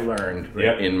what I learned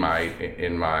in my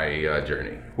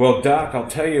journey. Well, Doc, I'll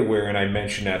tell you where, and I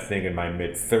mentioned that thing in my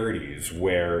mid-30s,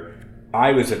 where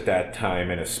I was at that time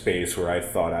in a space where I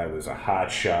thought I was a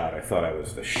hot shot. I thought I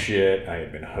was the shit. I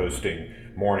had been hosting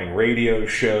morning radio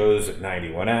shows at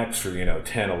 91X for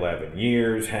 10, 11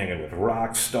 years, hanging with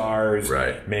rock stars,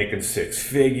 making 6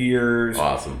 figures.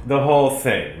 Awesome. The whole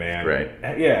thing, man. Right.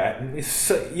 Yeah.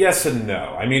 Yes and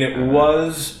no. I mean, it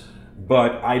was,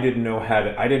 but I didn't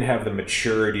have the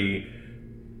maturity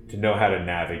to know how to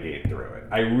navigate through it.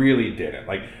 I really didn't.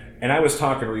 And I was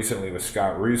talking recently with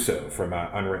Scott Russo from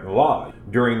Unwritten Law.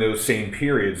 During those same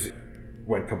periods,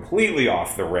 went completely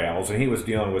off the rails, and he was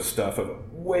dealing with stuff of a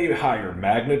way higher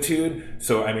magnitude.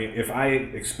 So, I mean, if I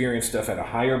experienced stuff at a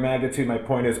higher magnitude, my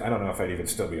point is, I don't know if I'd even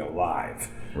still be alive.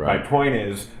 Right. My point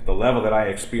is, the level that I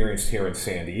experienced here in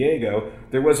San Diego,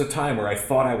 there was a time where I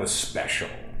thought I was special.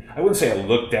 I wouldn't say I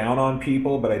looked down on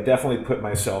people, but I definitely put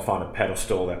myself on a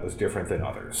pedestal that was different than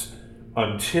others.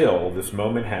 Until this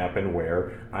moment happened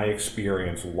where I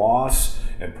experienced loss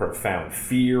and profound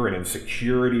fear and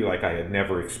insecurity like I had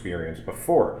never experienced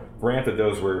before. Granted,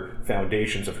 those were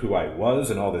foundations of who I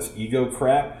was, and all this ego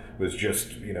crap was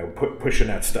just, pushing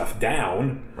that stuff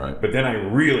down. Right. But then I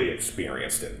really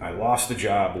experienced it. I lost a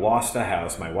job, lost a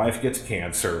house, my wife gets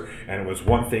cancer, and it was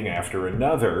one thing after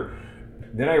another.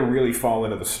 Then I really fall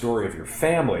into the story of your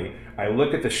family. I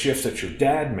look at the shifts that your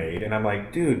dad made, and I'm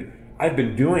like, dude, I've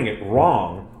been doing it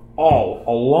wrong all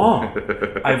along.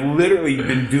 I've literally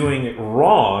been doing it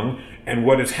wrong, and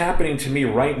what is happening to me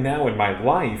right now in my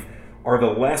life are the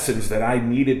lessons that I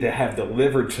needed to have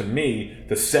delivered to me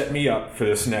to set me up for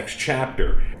this next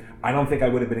chapter. I don't think I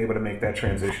would have been able to make that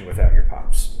transition without your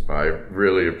pops. I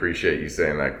really appreciate you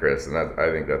saying that, Chris, and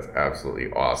I think that's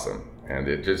absolutely awesome. And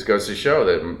it just goes to show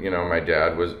that, my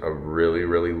dad was a really,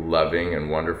 really loving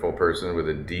and wonderful person with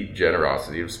a deep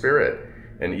generosity of spirit.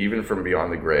 And even from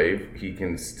beyond the grave, he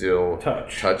can still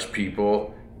touch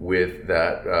people with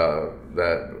that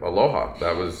aloha.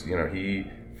 That was, he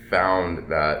found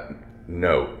that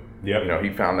note. Yep. He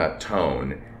found that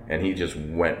tone, and he just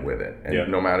went with it.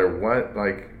 And no matter what,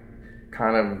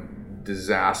 kind of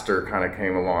disaster kind of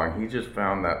came along, he just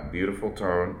found that beautiful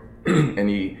tone, and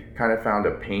he kind of found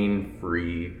a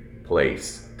pain-free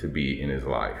place to be in his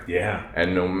life. Yeah.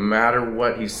 And no matter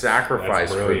what he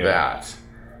sacrificed for that,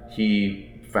 he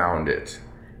found it.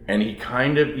 And he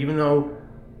kind of, even though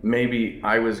maybe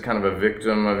I was kind of a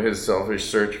victim of his selfish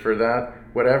search for that,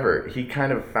 whatever, he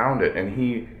kind of found it.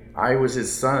 And I was his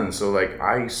son, so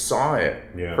I saw it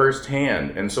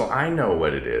firsthand, and so I know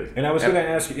what it is. And I was going to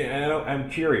ask you, and I'm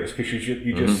curious, because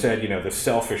you just said, the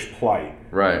selfish plight.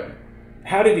 Right.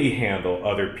 How did he handle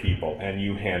other people, and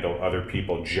you handle other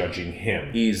people judging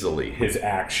him? Easily. His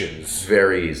actions?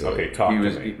 Very easily. Okay, talk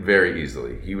to me. Very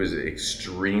easily. He was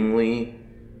extremely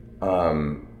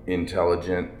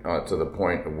intelligent to the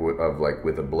point of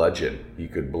with a bludgeon. He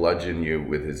could bludgeon you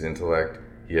with his intellect.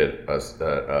 He had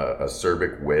a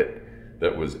acerbic wit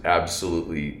that was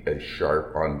absolutely as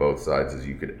sharp on both sides as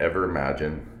you could ever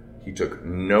imagine. He took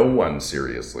no one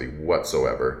seriously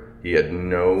whatsoever. He had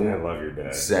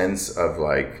no sense of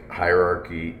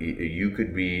hierarchy.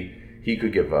 He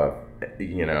could give up, I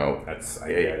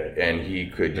get it. And he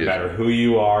could no matter who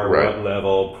you are, what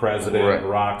level, president,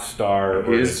 rock star,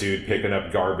 or the dude picking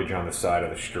up garbage on the side of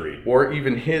the street. Or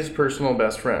even his personal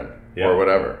best friend, or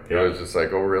whatever. It was just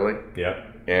oh, really? Yep.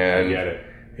 And I get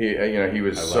it. He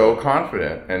was so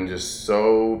confident and just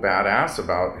so badass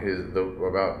about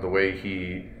the way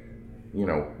he,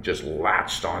 just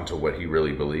latched onto what he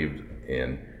really believed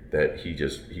in, that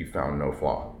he found no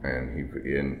flaw.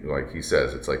 And like he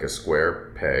says, it's like a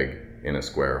square peg in a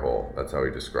square hole. That's how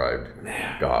he described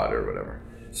God or whatever.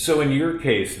 So in your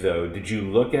case, though, did you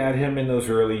look at him in those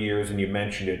early years, and you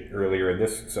mentioned it earlier in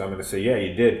this, so I'm going to say, yeah,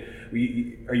 you did.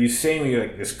 Are you saying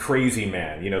you're this crazy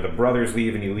man? The brother's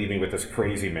leaving, you leaving with this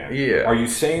crazy man. Yeah. Are you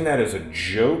saying that as a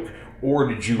joke, or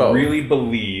did you really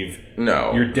believe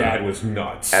your dad was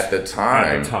nuts? At the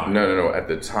time. No. At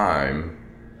the time,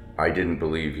 I didn't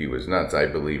believe he was nuts. I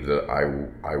believed that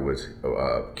I was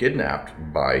kidnapped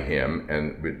by him,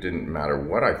 and it didn't matter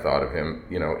what I thought of him.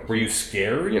 Were you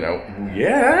scared?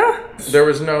 Yeah. There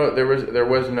was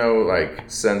no like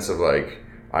sense of like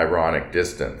ironic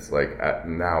distance. Like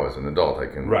now as an adult, I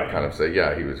can kind of say,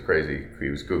 yeah, he was crazy, he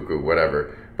was cuckoo,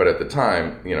 whatever. But at the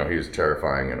time, he was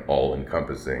terrifying and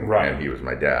all-encompassing, and he was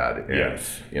my dad. And,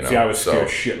 yes. See, I was scared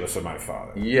shitless of my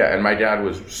father. Yeah, and my dad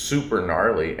was super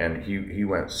gnarly, and he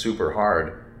went super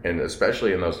hard, and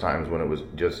especially in those times when it was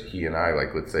just he and I,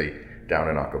 like let's say down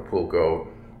in Acapulco,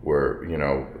 where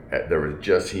there was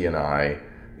just he and I.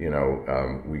 We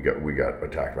got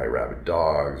attacked by rabid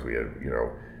dogs. We had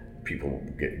people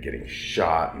getting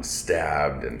shot and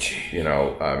stabbed, and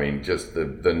just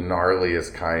the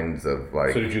gnarliest kinds of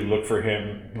like. So did you look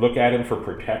at him for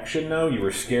protection though? You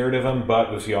were scared of him,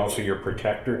 but was he also your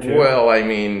protector too? Well,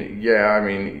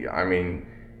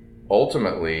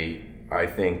 ultimately I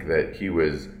think that he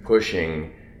was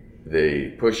pushing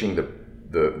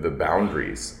the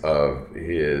boundaries of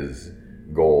his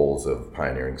goals of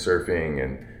pioneering surfing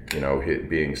and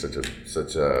being such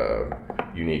a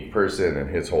unique person, and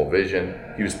his whole vision.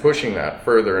 He was pushing that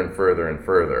further and further and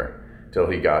further till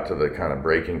he got to the kind of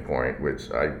breaking point, which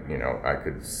I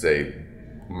could say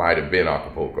might have been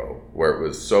Acapulco, where it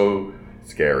was so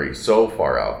scary, so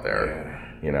far out there.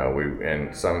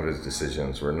 And some of his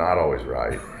decisions were not always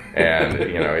right. And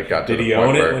it got to Did he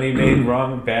own it when he made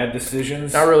bad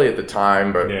decisions? Not really at the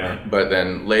time, but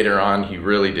then later on he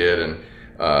really did. And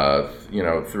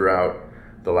throughout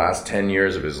the last 10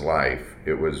 years of his life,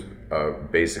 it was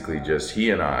basically just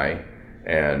he and I.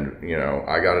 And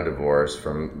I got a divorce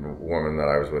from the woman that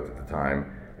I was with at the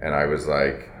time, and I was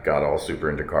like, got all super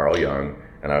into Carl Jung,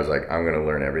 and I was like, I'm going to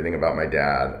learn everything about my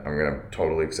dad. I'm going to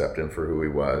totally accept him for who he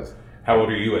was. How old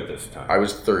are you at this time? I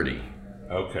was 30.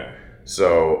 Okay.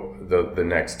 So the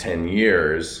next 10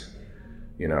 years,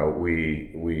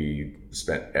 we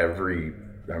spent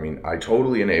I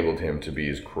totally enabled him to be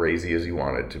as crazy as he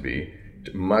wanted to be,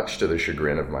 much to the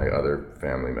chagrin of my other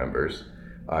family members.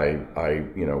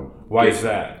 Why is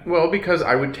that? Well, because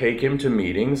I would take him to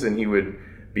meetings and he would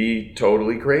be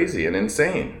totally crazy and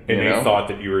insane. And they thought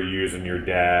that you were using your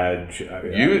dad.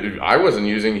 I wasn't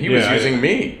using. He was using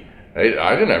me.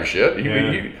 I didn't have shit.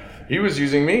 He was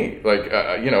using me, but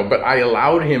I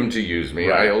allowed him to use me.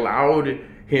 Right. I allowed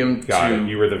him to.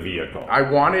 You were the vehicle.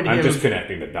 I'm just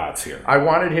connecting the dots here. I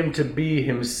wanted him to be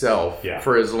himself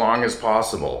for as long as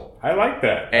possible. I like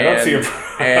that. I don't see a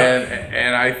problem.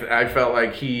 And I felt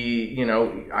like he,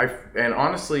 and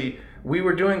honestly, we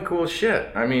were doing cool shit.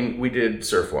 I mean, we did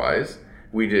Surfwise.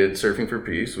 We did Surfing for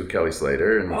Peace with Kelly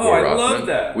Slater and McCoy Rossman. Love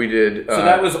that. We did. So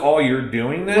that was all you're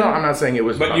doing then? Well, I'm not saying it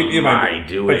was my doing.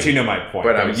 But you know my point.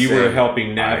 But you were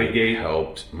helping navigate. I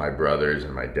helped my brothers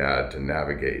and my dad to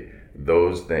navigate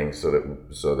those things so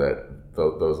that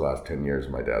those last 10 years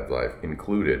of my dad's life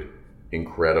included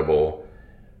incredible,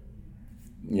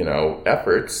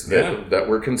 efforts that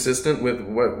were consistent with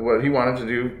what he wanted to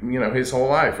do, his whole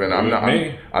life. And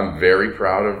I'm very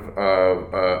proud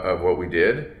of what we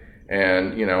did.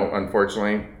 And,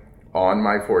 unfortunately, on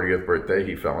my 40th birthday,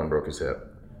 he fell and broke his hip.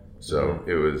 So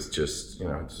it was just,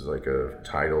 it's like a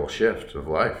tidal shift of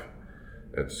life.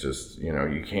 It's just,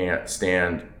 you can't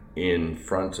stand in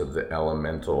front of the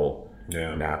elemental,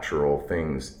 natural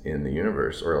things in the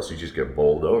universe, or else you just get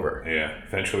bowled over. Yeah,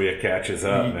 eventually it catches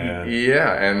up, man.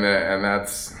 Yeah, and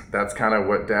that's kind of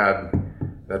what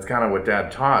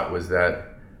Dad taught, was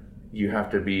that you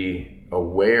have to be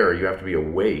aware, you have to be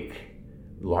awake.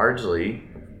 Largely,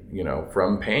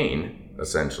 from pain,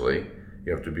 essentially.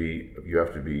 You have to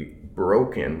be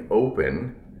broken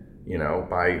open,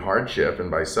 by hardship and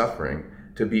by suffering,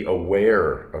 to be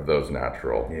aware of those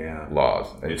natural laws.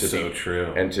 And it's so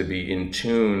true. And to be in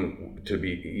tune, to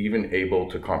be even able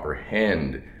to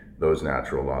comprehend those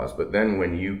natural laws. But then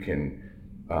when you can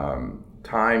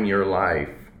time your life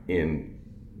in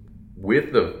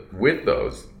with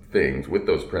those things, with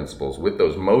those principles, with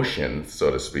those motions, so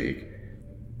to speak,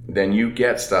 then you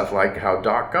get stuff like how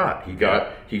Doc got. He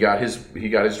got his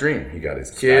dream. He got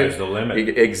his kid. Sky's the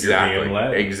limit. Exactly. You're being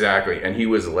led. Exactly. And he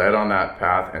was led on that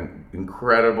path, and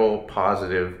incredible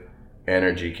positive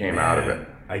energy came out of it.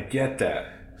 I get that.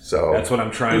 So that's what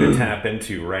I'm trying to tap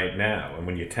into right now. And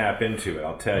when you tap into it,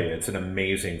 I'll tell you, it's an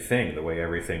amazing thing, the way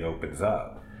everything opens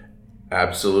up.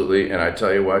 Absolutely. And I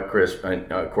tell you what, Chris,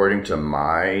 according to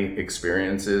my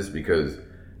experiences, because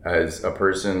as a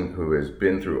person who has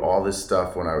been through all this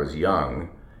stuff when I was young,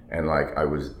 and like I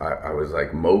was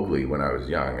like Mowgli when I was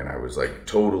young, and I was like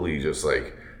totally just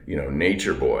like,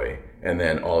 nature boy. And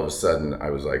then all of a sudden I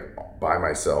was like by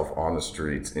myself on the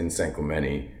streets in San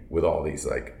Clemente with all these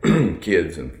like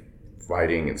kids and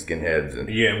fighting and skinheads and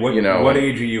what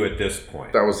age are you at this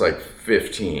point? That was like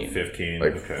 15. 15.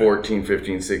 Like okay. 14,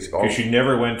 15, 16. Because you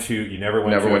never went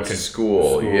to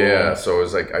school. Yeah. So it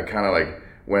was like I kind of like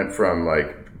went from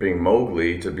like being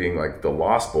Mowgli to being like the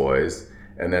Lost Boys,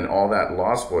 and then all that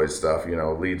Lost Boys stuff,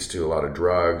 leads to a lot of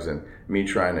drugs and me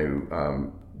trying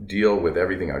to deal with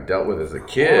everything I dealt with as a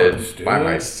kid by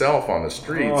myself on the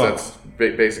streets. That's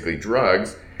basically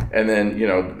drugs. And then,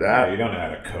 that... you don't know how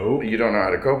to cope. You don't know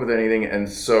how to cope with anything. And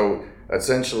so,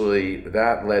 essentially,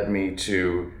 that led me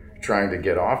to trying to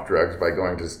get off drugs by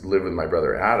going to live with my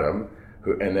brother Adam,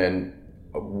 and then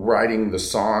writing the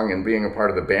song and being a part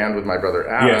of the band with my brother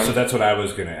Adam. Yeah, so that's what I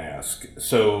was going to ask.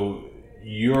 So,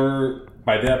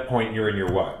 by that point, you're in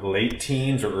your what? Late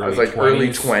teens or early 20s? I was like 20s? Early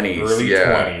 20s. Early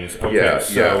 20s. Okay,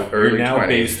 so you're now 20s.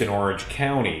 Based in Orange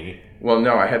County. Well,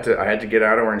 no, I had to get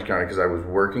out of Orange County because I was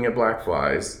working at Black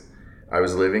Flies. I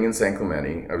was living in San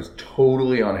Clemente. I was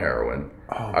totally on heroin.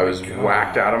 I was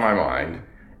whacked out of my mind.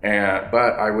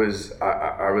 But I was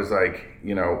like,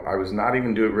 I was not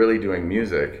even really doing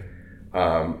music.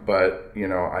 But,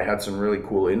 I had some really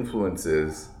cool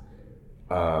influences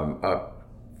up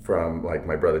from like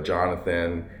my brother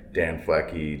Jonathan, Dan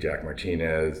Flecky, Jack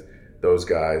Martinez, those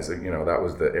guys. That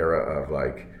was the era of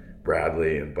like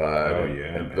Bradley and Bud. Oh,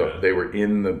 yeah. And they were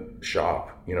in the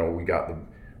shop. We got the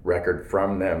record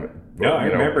from them. No, I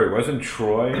remember. It wasn't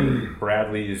Troy,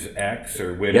 Bradley's ex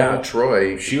or widow. Yeah,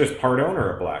 Troy. She was part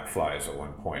owner of Black Flies at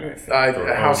one point, I think.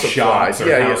 House of Flies.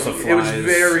 Yeah, House of Flies. It was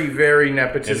very, very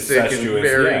nepotistic and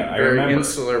very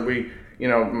insular. We,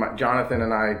 Jonathan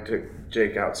and I took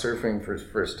Jake out surfing for his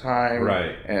first time.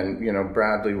 Right. And,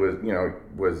 Bradley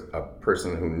was a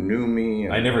person who knew me.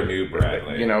 And, I never knew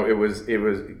Bradley. It was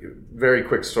very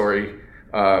quick story.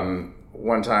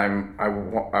 One time I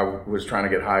was trying to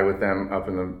get high with them up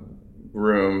in the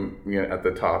room at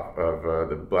the top of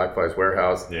the Black Flies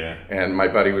warehouse. Yeah. And my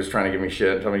buddy was trying to give me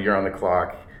shit, told me, "You're on the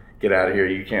clock. Get out of here.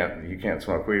 You can't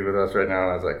smoke weed with us right now."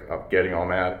 And I was like, I'm getting all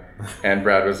mad. And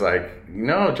Brad was like,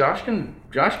 "No, Josh can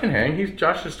hang.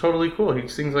 Josh is totally cool. He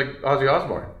sings like Ozzy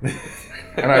Osbourne."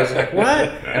 And I was like, "What?"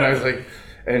 And I was like,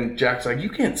 and Jack's like, "You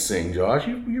can't sing, Josh.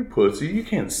 You're pussy. You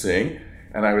can't sing."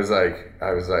 And I was like, I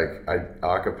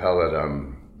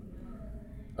acapella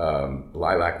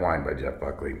Lilac Wine by Jeff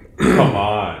Buckley. Come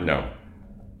on. No.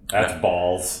 That's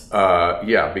balls.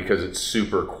 Yeah, because it's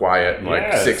super quiet,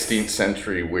 like 16th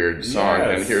century weird song.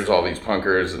 Yes. And here's all these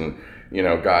punkers and,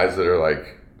 guys that are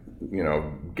like,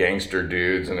 gangster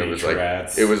dudes. And it was like,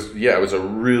 it was a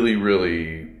really,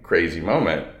 really crazy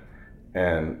moment.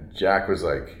 And Jack was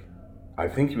like, I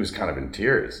think he was kind of in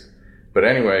tears. But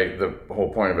anyway, the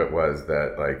whole point of it was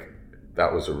that like,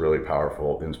 that was a really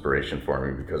powerful inspiration for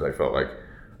me because I felt like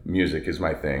music is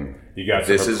my thing. You got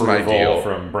some approval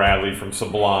from Bradley from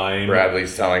Sublime.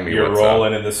 Bradley's telling me you're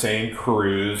rolling in the same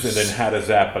cruise, and then how does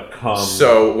that become?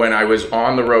 So when I was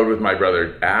on the road with my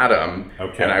brother Adam,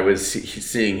 and I was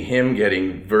seeing him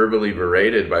getting verbally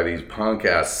berated by these punk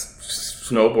ass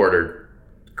snowboarder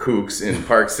kooks in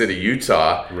Park City,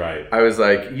 Utah. Right. I was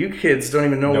like, you kids don't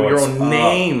even know your own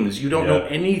names. You don't know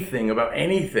anything about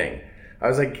anything. I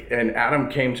was like, and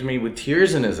Adam came to me with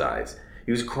tears in his eyes.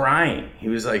 He was crying. He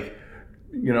was like,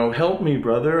 help me,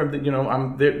 brother.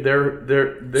 I'm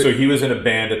they're So he was in a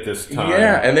band at this time.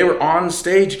 Yeah, and they were on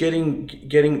stage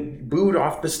getting booed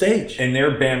off the stage. And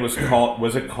their band was it called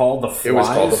The Flies? It was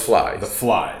called The Flies. The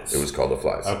Flies. It was called The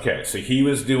Flies. Okay, so he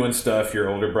was doing stuff, your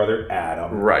older brother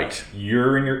Adam. Right.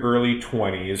 You're in your early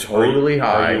 20s. Totally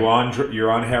high.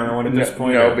 You're on heroin at this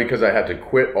point? No, because I had to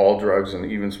quit all drugs and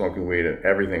even smoking weed and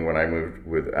everything when I moved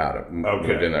with Adam. Okay.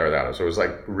 Moved in there with Adam. So it was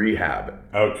like rehab.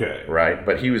 Okay. Right?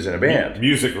 But he was in a band.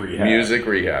 Music rehab. Music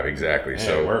rehab, exactly. Yeah,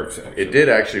 so it works, actually. It did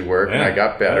actually work, and I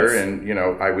got better. Yes. And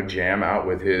I would jam out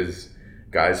with his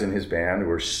guys in his band who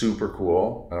were super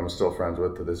cool, and I'm still friends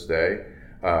with to this day.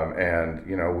 And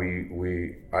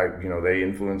they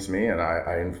influenced me, and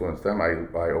I influenced them. I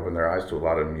opened their eyes to a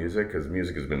lot of music because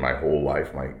music has been my whole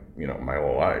life, my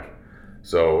whole life.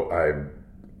 So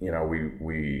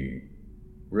we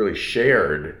really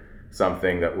shared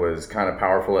something that was kind of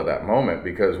powerful at that moment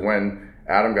because when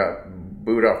Adam got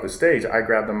booed off the stage, I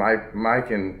grabbed the mic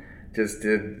and just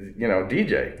did,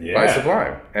 DJ by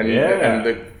Sublime. And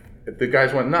the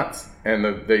guys went nuts. And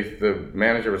the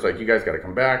manager was like, you guys got to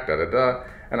come back, da-da-da.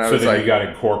 And I was like... So you got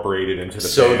incorporated into the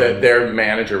band? So that their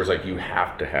manager was like, you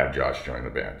have to have Josh join the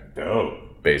band.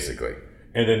 Dope. Basically.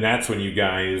 And then that's when you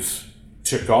guys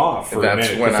took off for a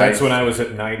minute. That's when I was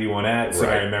at 91 X, and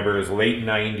I remember it was late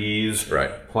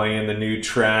 90s, playing the new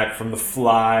track from the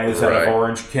Flies out of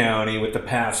Orange County with the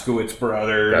Paskowitz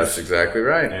brothers. That's exactly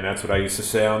right. And that's what I used to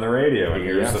say on the radio. And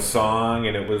here's the song,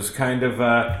 and it was kind of...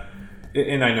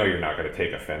 and I know you're not going to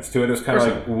take offense to it. It was kind of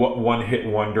like one-hit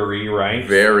wondery, right?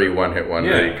 Very one-hit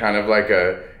wondery. Kind of like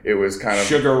it was kind of...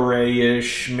 Sugar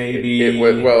Ray-ish, maybe. It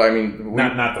was, well, I mean...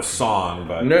 Not the song,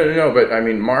 but... No, but I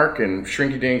mean, Mark and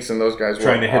Shrinky Dinks and those guys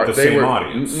trying to hit the same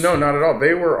audience. No, not at all.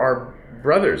 They were our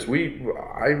brothers.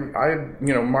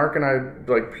 Mark and I,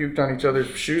 like, puked on each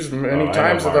other's shoes many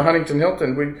times at the Huntington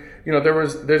Hilton.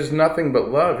 There's nothing but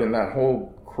love in that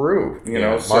whole crew,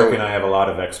 Mark and I have a lot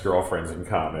of ex-girlfriends in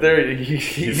common.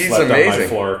 He's slept amazing. on my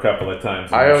floor a couple of times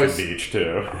in Ocean Beach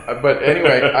too. But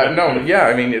anyway, it's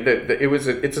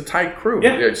a tight crew.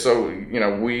 Yeah. So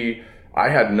I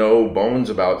had no bones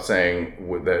about saying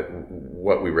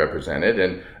what we represented,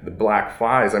 and the Black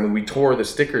Flies. I mean, we tore the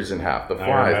stickers in half. The Flies.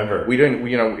 I remember. We didn't.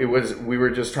 We were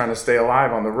just trying to stay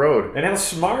alive on the road. And how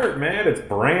smart, man! It's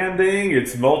branding.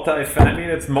 It's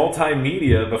it's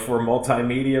multimedia before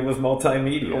multimedia was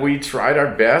multimedia. We tried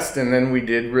our best, and then we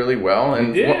did really well.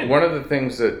 And one of the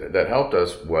things that helped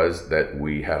us was that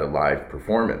we had a live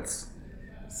performance.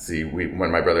 See,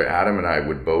 when my brother Adam and I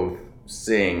would both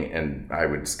sing, and I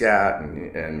would scat,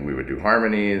 and we would do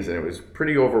harmonies, and it was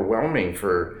pretty overwhelming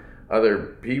for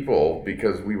other people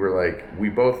because we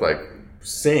both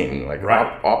sing like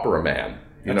opera man,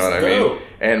 you know what I mean?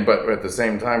 And but at the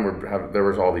same time there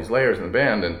was all these layers in the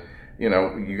band, and you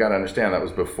got to understand that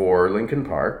was before Linkin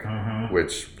Park,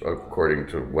 which according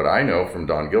to what I know from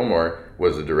Don Gilmore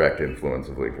was a direct influence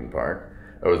of Linkin Park.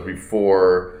 It was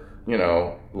before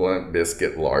Limp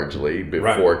Bizkit, largely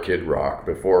before Kid Rock,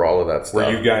 before all of that stuff.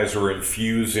 Where you guys were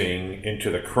infusing into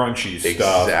the crunchy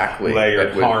stuff,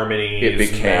 layered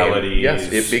harmonies, melodies.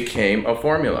 Yes, it became a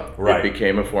formula. Right. It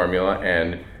became a formula,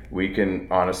 and we can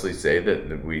honestly say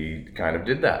that we kind of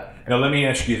did that. Now, let me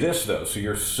ask you this, though. So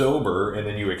you're sober, and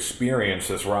then you experience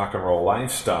this rock and roll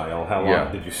lifestyle. How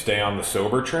long did you stay on the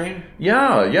sober train?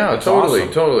 Yeah, that's totally,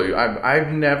 awesome. Totally.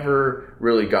 I've never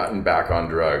really gotten back on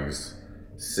drugs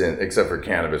except for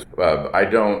cannabis. I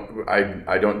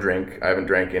don't drink. I haven't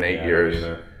drank in 8 years.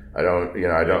 Either. I don't.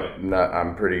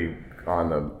 I'm pretty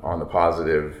on the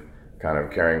positive, kind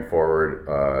of carrying forward.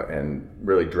 And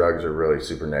really, drugs are really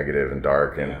super negative and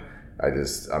dark. And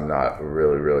I'm not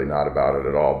really not about it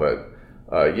at all. But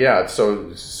so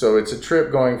it's a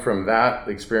trip going from that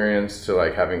experience to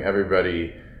like having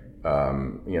everybody,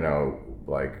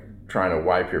 like trying to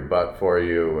wipe your butt for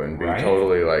you and be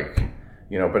totally like.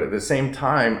 But at the same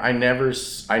time, I never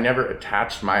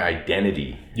attached my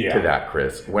identity to that,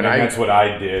 Chris. That's what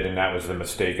I did, and that was the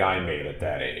mistake I made at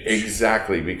that age.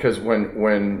 Exactly, because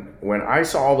when I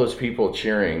saw all those people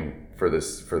cheering for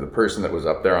the person that was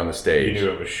up there on the stage, you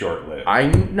knew it was short-lived. I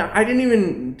didn't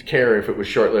even care if it was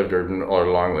short-lived or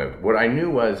long-lived. What I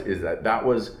knew is that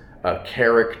was a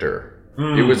character.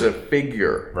 It was a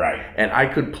figure, and I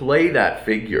could play that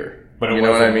figure. But you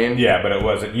know what I mean? Yeah, but it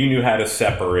wasn't. You knew how to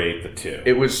separate the two.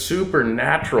 It was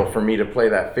supernatural for me to play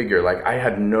that figure. Like, I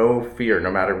had no fear, no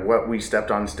matter what. We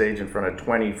stepped on stage in front of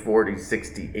 20, 40,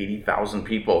 60, 80,000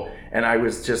 people. And I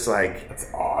was just like...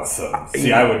 That's awesome.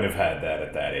 See, I wouldn't have had that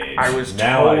at that age. I was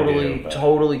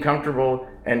totally comfortable,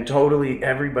 and totally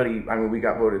everybody... I mean, we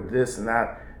got voted this and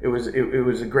that. It was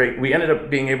a great... We ended up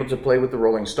being able to play with the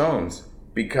Rolling Stones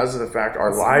because of the fact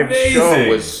our live show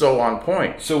was so on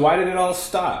point. So why did it all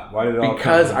stop?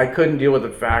 Because I couldn't deal with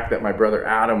the fact that my brother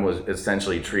Adam was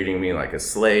essentially treating me like a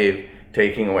slave,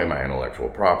 taking away my intellectual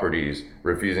properties,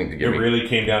 refusing to give me... It really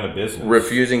came down to business.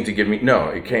 Refusing to give me... No,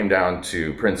 it came down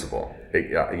to principle.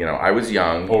 I was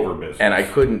young. Over business. And I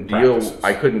couldn't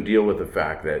deal with the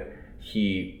fact that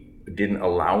he didn't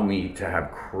allow me to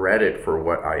have credit for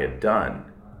what I had done.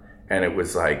 And it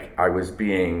was like I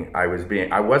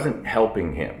wasn't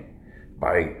helping him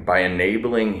by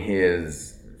enabling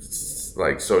his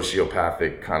like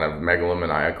sociopathic kind of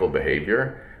megalomaniacal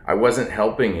behavior. I wasn't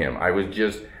helping him. I was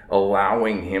just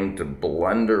allowing him to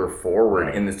blunder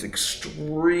forward in this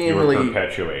extremely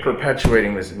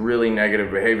perpetuating this really negative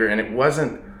behavior. And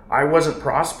I wasn't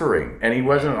prospering, and he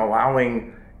wasn't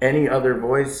allowing any other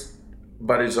voice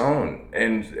but his own.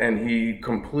 And he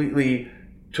completely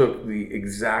took the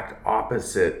exact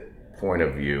opposite point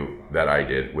of view that I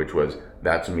did, which was,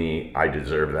 that's me, I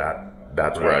deserve that,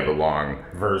 that's where I belong.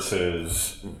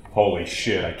 Versus, holy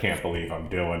shit, I can't believe I'm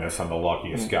doing this, I'm the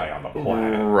luckiest guy on the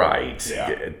planet. Right,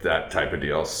 that type of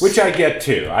deal. Which I get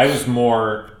too. I was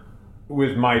more,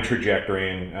 with my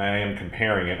trajectory, and I am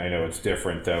comparing it, I know it's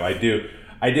different though,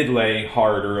 I did lay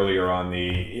hard earlier on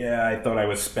I thought I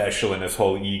was special in this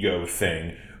whole ego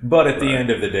thing. But at the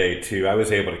end of the day, too, I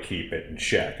was able to keep it in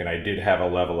check. And I did have a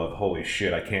level of, holy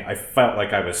shit, I felt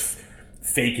like I was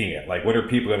faking it. Like, what are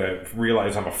people going to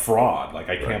realize I'm a fraud? Like,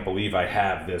 I can't believe I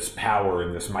have this power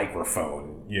in this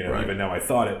microphone. Even though I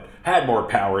thought it had more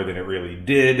power than it really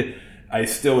did, I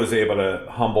still was able to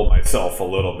humble myself a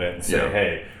little bit and say,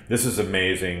 hey, this is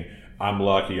amazing. I'm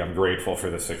lucky. I'm grateful for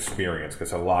this experience,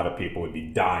 because a lot of people would be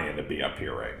dying to be up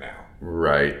here right now.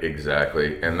 Right,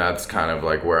 exactly. And that's kind of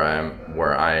like where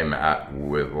I am at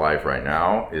with life right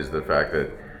now, is the fact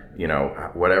that,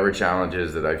 whatever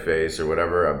challenges that I face or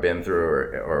whatever I've been through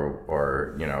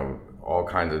or all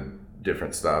kinds of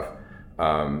different stuff,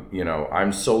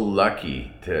 I'm so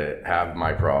lucky to have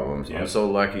my problems. I'm so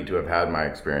lucky to have had my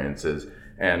experiences.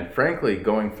 And frankly,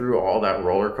 going through all that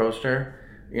roller coaster,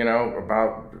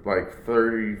 about like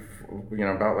 30,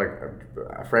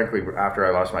 frankly, after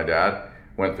I lost my dad,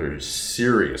 went through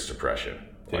serious depression.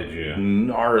 Did you?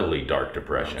 Gnarly dark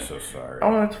depression. I'm so sorry.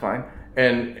 Oh, that's fine.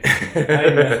 And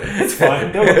it's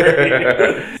fine, don't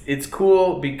worry. It's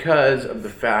cool because of the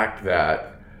fact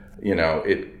that,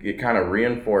 it kind of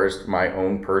reinforced my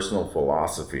own personal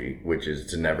philosophy, which is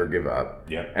to never give up.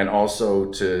 Yep. And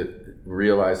also to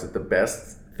realize that the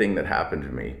best thing that happened to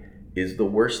me is the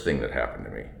worst thing that happened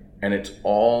to me. And it's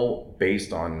all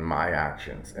based on my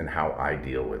actions and how I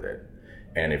deal with it.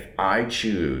 And if I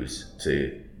choose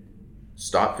to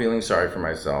stop feeling sorry for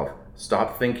myself,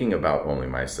 stop thinking about only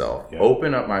myself,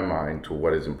 open up my mind to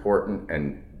what is important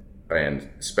and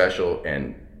special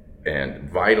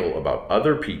and vital about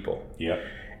other people,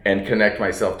 and connect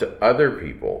myself to other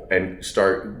people and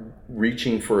start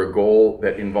reaching for a goal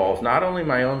that involves not only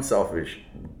my own selfish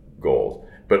goals,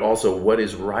 but also what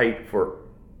is right for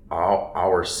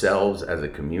ourselves as a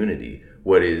community.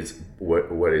 What is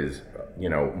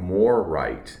more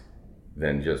right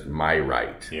than just my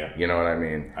right. Yeah. You know what I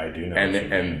mean? I do know.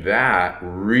 And that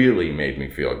really made me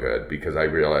feel good, because I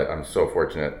realized I'm so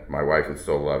fortunate. My wife is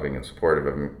so loving and supportive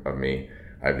of me.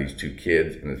 I have these 2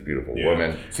 kids and this beautiful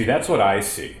woman. See, that's what I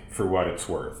see, for what it's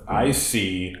worth. I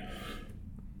see,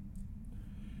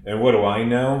 and what do I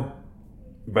know?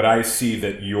 But I see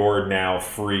that you're now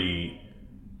free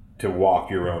to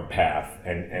walk your own path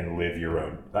and live your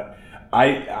own.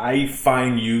 I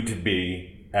find you to be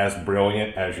as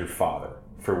brilliant as your father,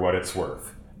 for what it's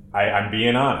worth. I'm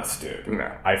being honest, dude.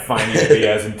 No. I find you to be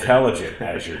as intelligent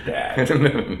as your dad.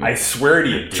 I swear to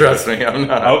you, dude. Trust me, I'm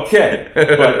not. Okay,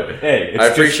 but hey, I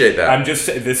appreciate that. I'm just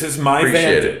saying, this is my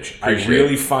vantage. I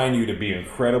really find you to be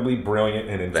incredibly brilliant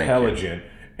and intelligent,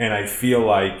 and I feel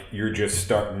like you're just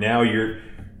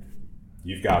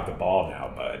you've got the ball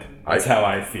now, bud. That's how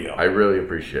I feel. I really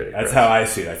appreciate it. That's how I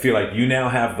see it. I feel like you now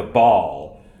have the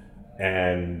ball,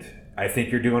 and I think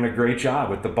you're doing a great job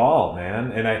with the ball,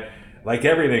 man. And like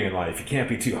everything in life, you can't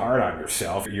be too hard on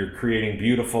yourself. You're creating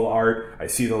beautiful art. I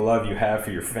see the love you have for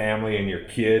your family and your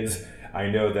kids. I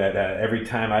know that every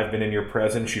time I've been in your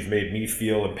presence, you've made me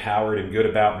feel empowered and good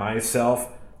about myself.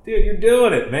 Dude, you're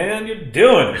doing it, man. You're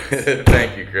doing it.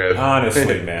 Thank you, Chris.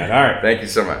 Honestly, man. All right. Thank you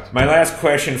so much. My last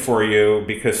question for you,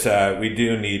 because we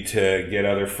do need to get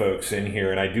other folks in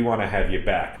here, and I do want to have you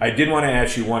back. I did want to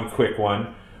ask you one quick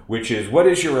one, which is, what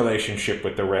is your relationship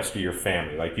with the rest of your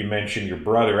family? Like, you mentioned your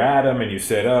brother Adam, and you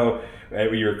said,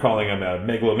 you were calling him a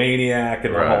megalomaniac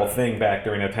and the whole thing back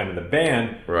during that time in the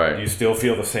band. Right. Do you still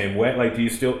feel the same way? Like, do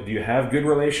you have good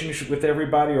relationship with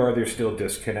everybody, or are there still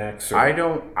disconnects? Or? I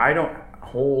don't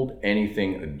hold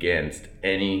anything against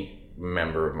any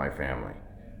member of my family,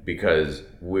 because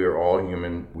we're all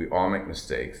human. We all make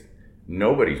mistakes.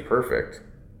 Nobody's perfect.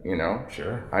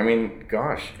 Sure. I mean,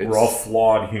 gosh, we're all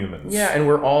flawed humans. Yeah, and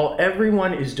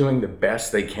everyone is doing the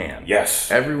best they can.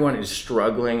 Yes. Everyone is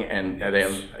struggling, and they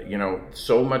have,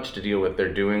 so much to deal with.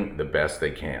 They're doing the best they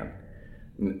can.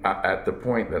 At the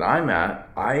point that I'm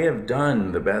at, I have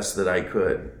done the best that I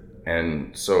could.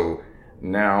 And so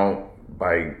now,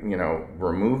 by,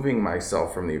 removing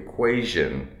myself from the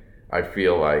equation, I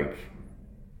feel like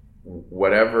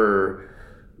whatever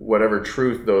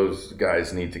truth those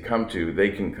guys need to come to, they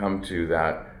can come to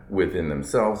that within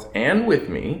themselves and with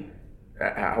me,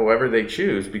 however they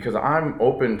choose, because I'm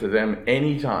open to them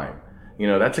anytime.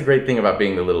 That's a great thing about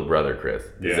being the little brother, Chris,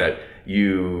 is that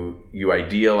you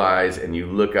idealize and you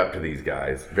look up to these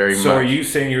guys very much. So are you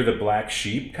saying you're the black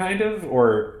sheep, kind of?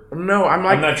 Or no,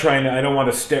 I'm not trying to, I don't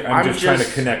want to stare, I'm just trying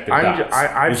to connect the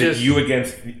dots. Is it you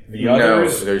against the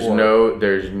others? No,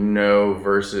 there's no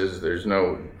versus, there's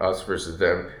no us versus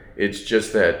them. It's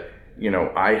just that,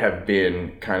 I have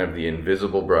been kind of the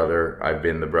invisible brother. I've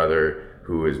been the brother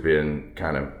who has been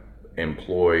kind of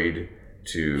employed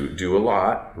to do a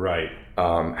lot. Right.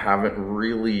 Haven't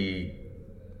really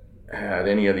had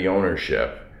any of the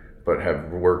ownership, but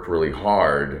have worked really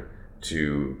hard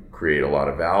to create a lot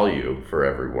of value for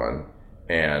everyone.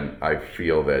 And I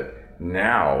feel that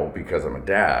now, because I'm a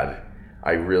dad,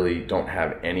 I really don't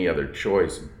have any other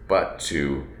choice but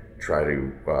to try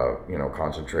to,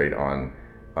 concentrate on,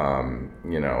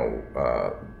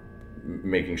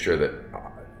 making sure that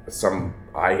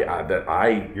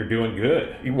You're doing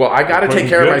good. Well, I got to take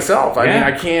care of myself. I mean,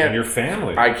 I can't. And your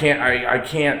family. I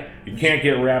can't. You can't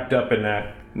get wrapped up in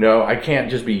that. No, I can't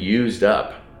just be used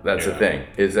up. That's the Yeah. thing.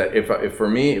 Is that if for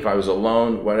me, if I was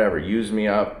alone, whatever, use me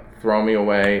up, throw me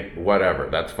away, whatever,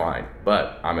 that's fine.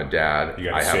 But I'm a dad. You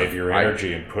got to save your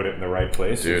energy and put it in the right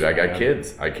places. Dude, I got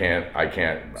kids. I can't.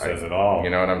 Says it all. You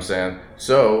know what I'm saying?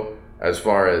 So as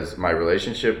far as my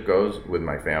relationship goes with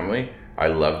my family, I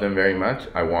love them very much.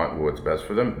 I want what's best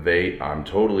for them. I'm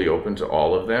totally open to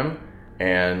all of them,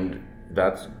 and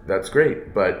that's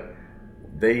great. But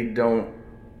they don't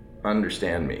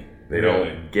understand me. They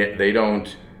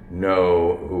don't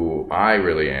know who I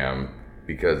really am,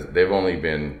 because they've only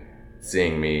been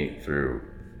seeing me through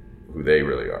who they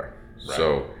really are. Right.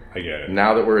 So I get it.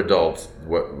 Now that we're adults,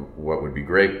 what would be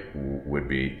great would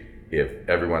be if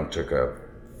everyone took a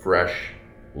fresh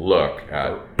look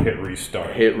at hit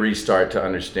restart to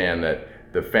understand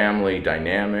that the family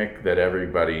dynamic that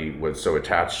everybody was so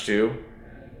attached to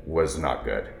was not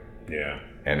good. Yeah.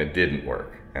 And it didn't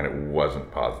work, and it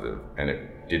wasn't positive, and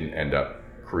it didn't end up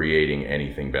creating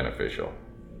anything beneficial.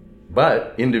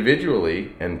 But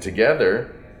individually and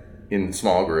together in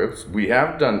small groups, we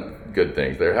have done good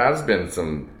things. There has been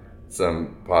some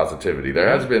positivity. There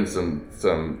has been some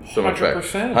 100%.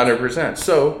 effect. 100%.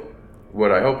 So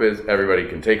what I hope is everybody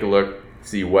can take a look,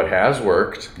 see what has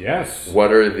worked. Yes.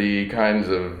 What are the kinds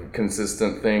of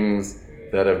consistent things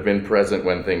that have been present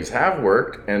when things have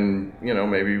worked, and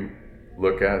maybe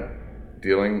look at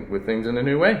dealing with things in a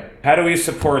new way. How do we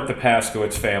support the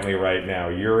Paskowitz family right now?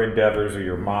 Your endeavors, or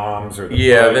your mom's, or the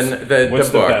books? What's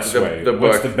the book. The best way? The book.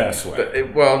 What's the best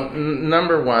way?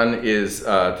 Number one is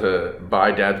to buy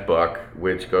Dad's book,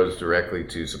 which goes directly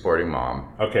to supporting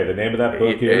Mom. Okay, the name of that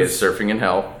book is Surfing in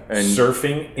Health.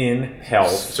 Surfing in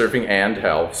Health. Surfing and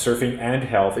Health. Surfing and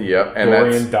Health. Yep. And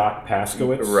Dorian Doc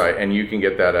Paskowitz. Right, and you can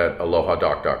get that at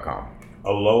alohadoc.com.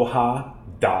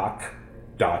 alohadoc.com.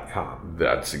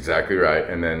 That's exactly right.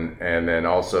 And then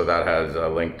also that has a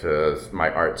link to my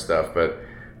art stuff. But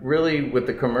really, with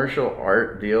the commercial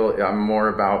art deal, I'm more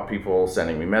about people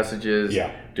sending me messages,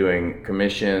 doing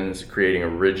commissions, creating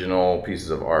original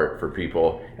pieces of art for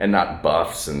people, and not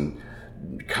buffs and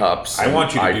cups. I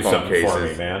want you to iPhone do something cases. for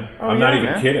me, man. I'm not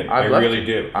even kidding. I really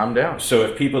do. I'm down. So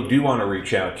if people do want to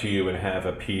reach out to you and have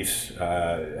a piece,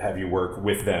 have you work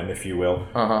with them, if you will,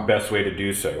 best way to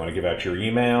do so? You want to give out your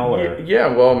email? Or?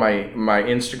 Yeah, well, my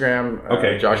Instagram,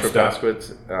 Joshua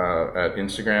Paskowitz at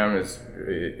Instagram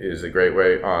is a great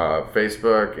way.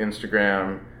 Facebook,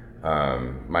 Instagram.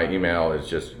 My email is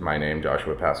just my name,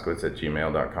 Joshua Paskowitz at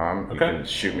gmail.com. You can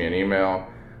shoot me an email.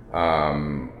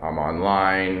 I'm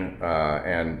online,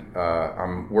 and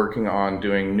I'm working on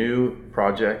doing new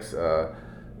projects.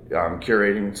 I'm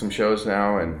curating some shows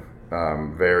now, and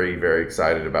I'm very, very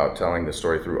excited about telling the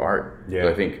story through art.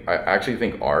 Yeah. I actually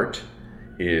think art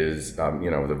is,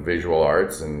 the visual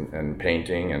arts and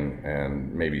painting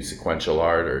and maybe sequential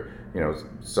art, or,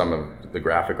 some of the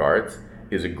graphic arts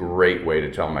is a great way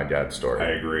to tell my dad's story.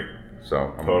 I agree. So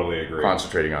I'm totally agree.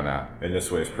 Concentrating on that. And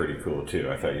this way is pretty cool too.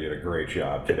 I thought you did a great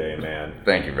job today, man.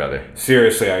 Thank you, brother.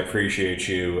 Seriously, I appreciate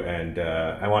you, and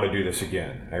I want to do this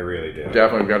again. I really do.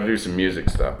 Definitely got to do some music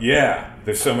stuff. Yeah,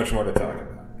 there's so much more to talk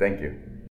about. Thank you.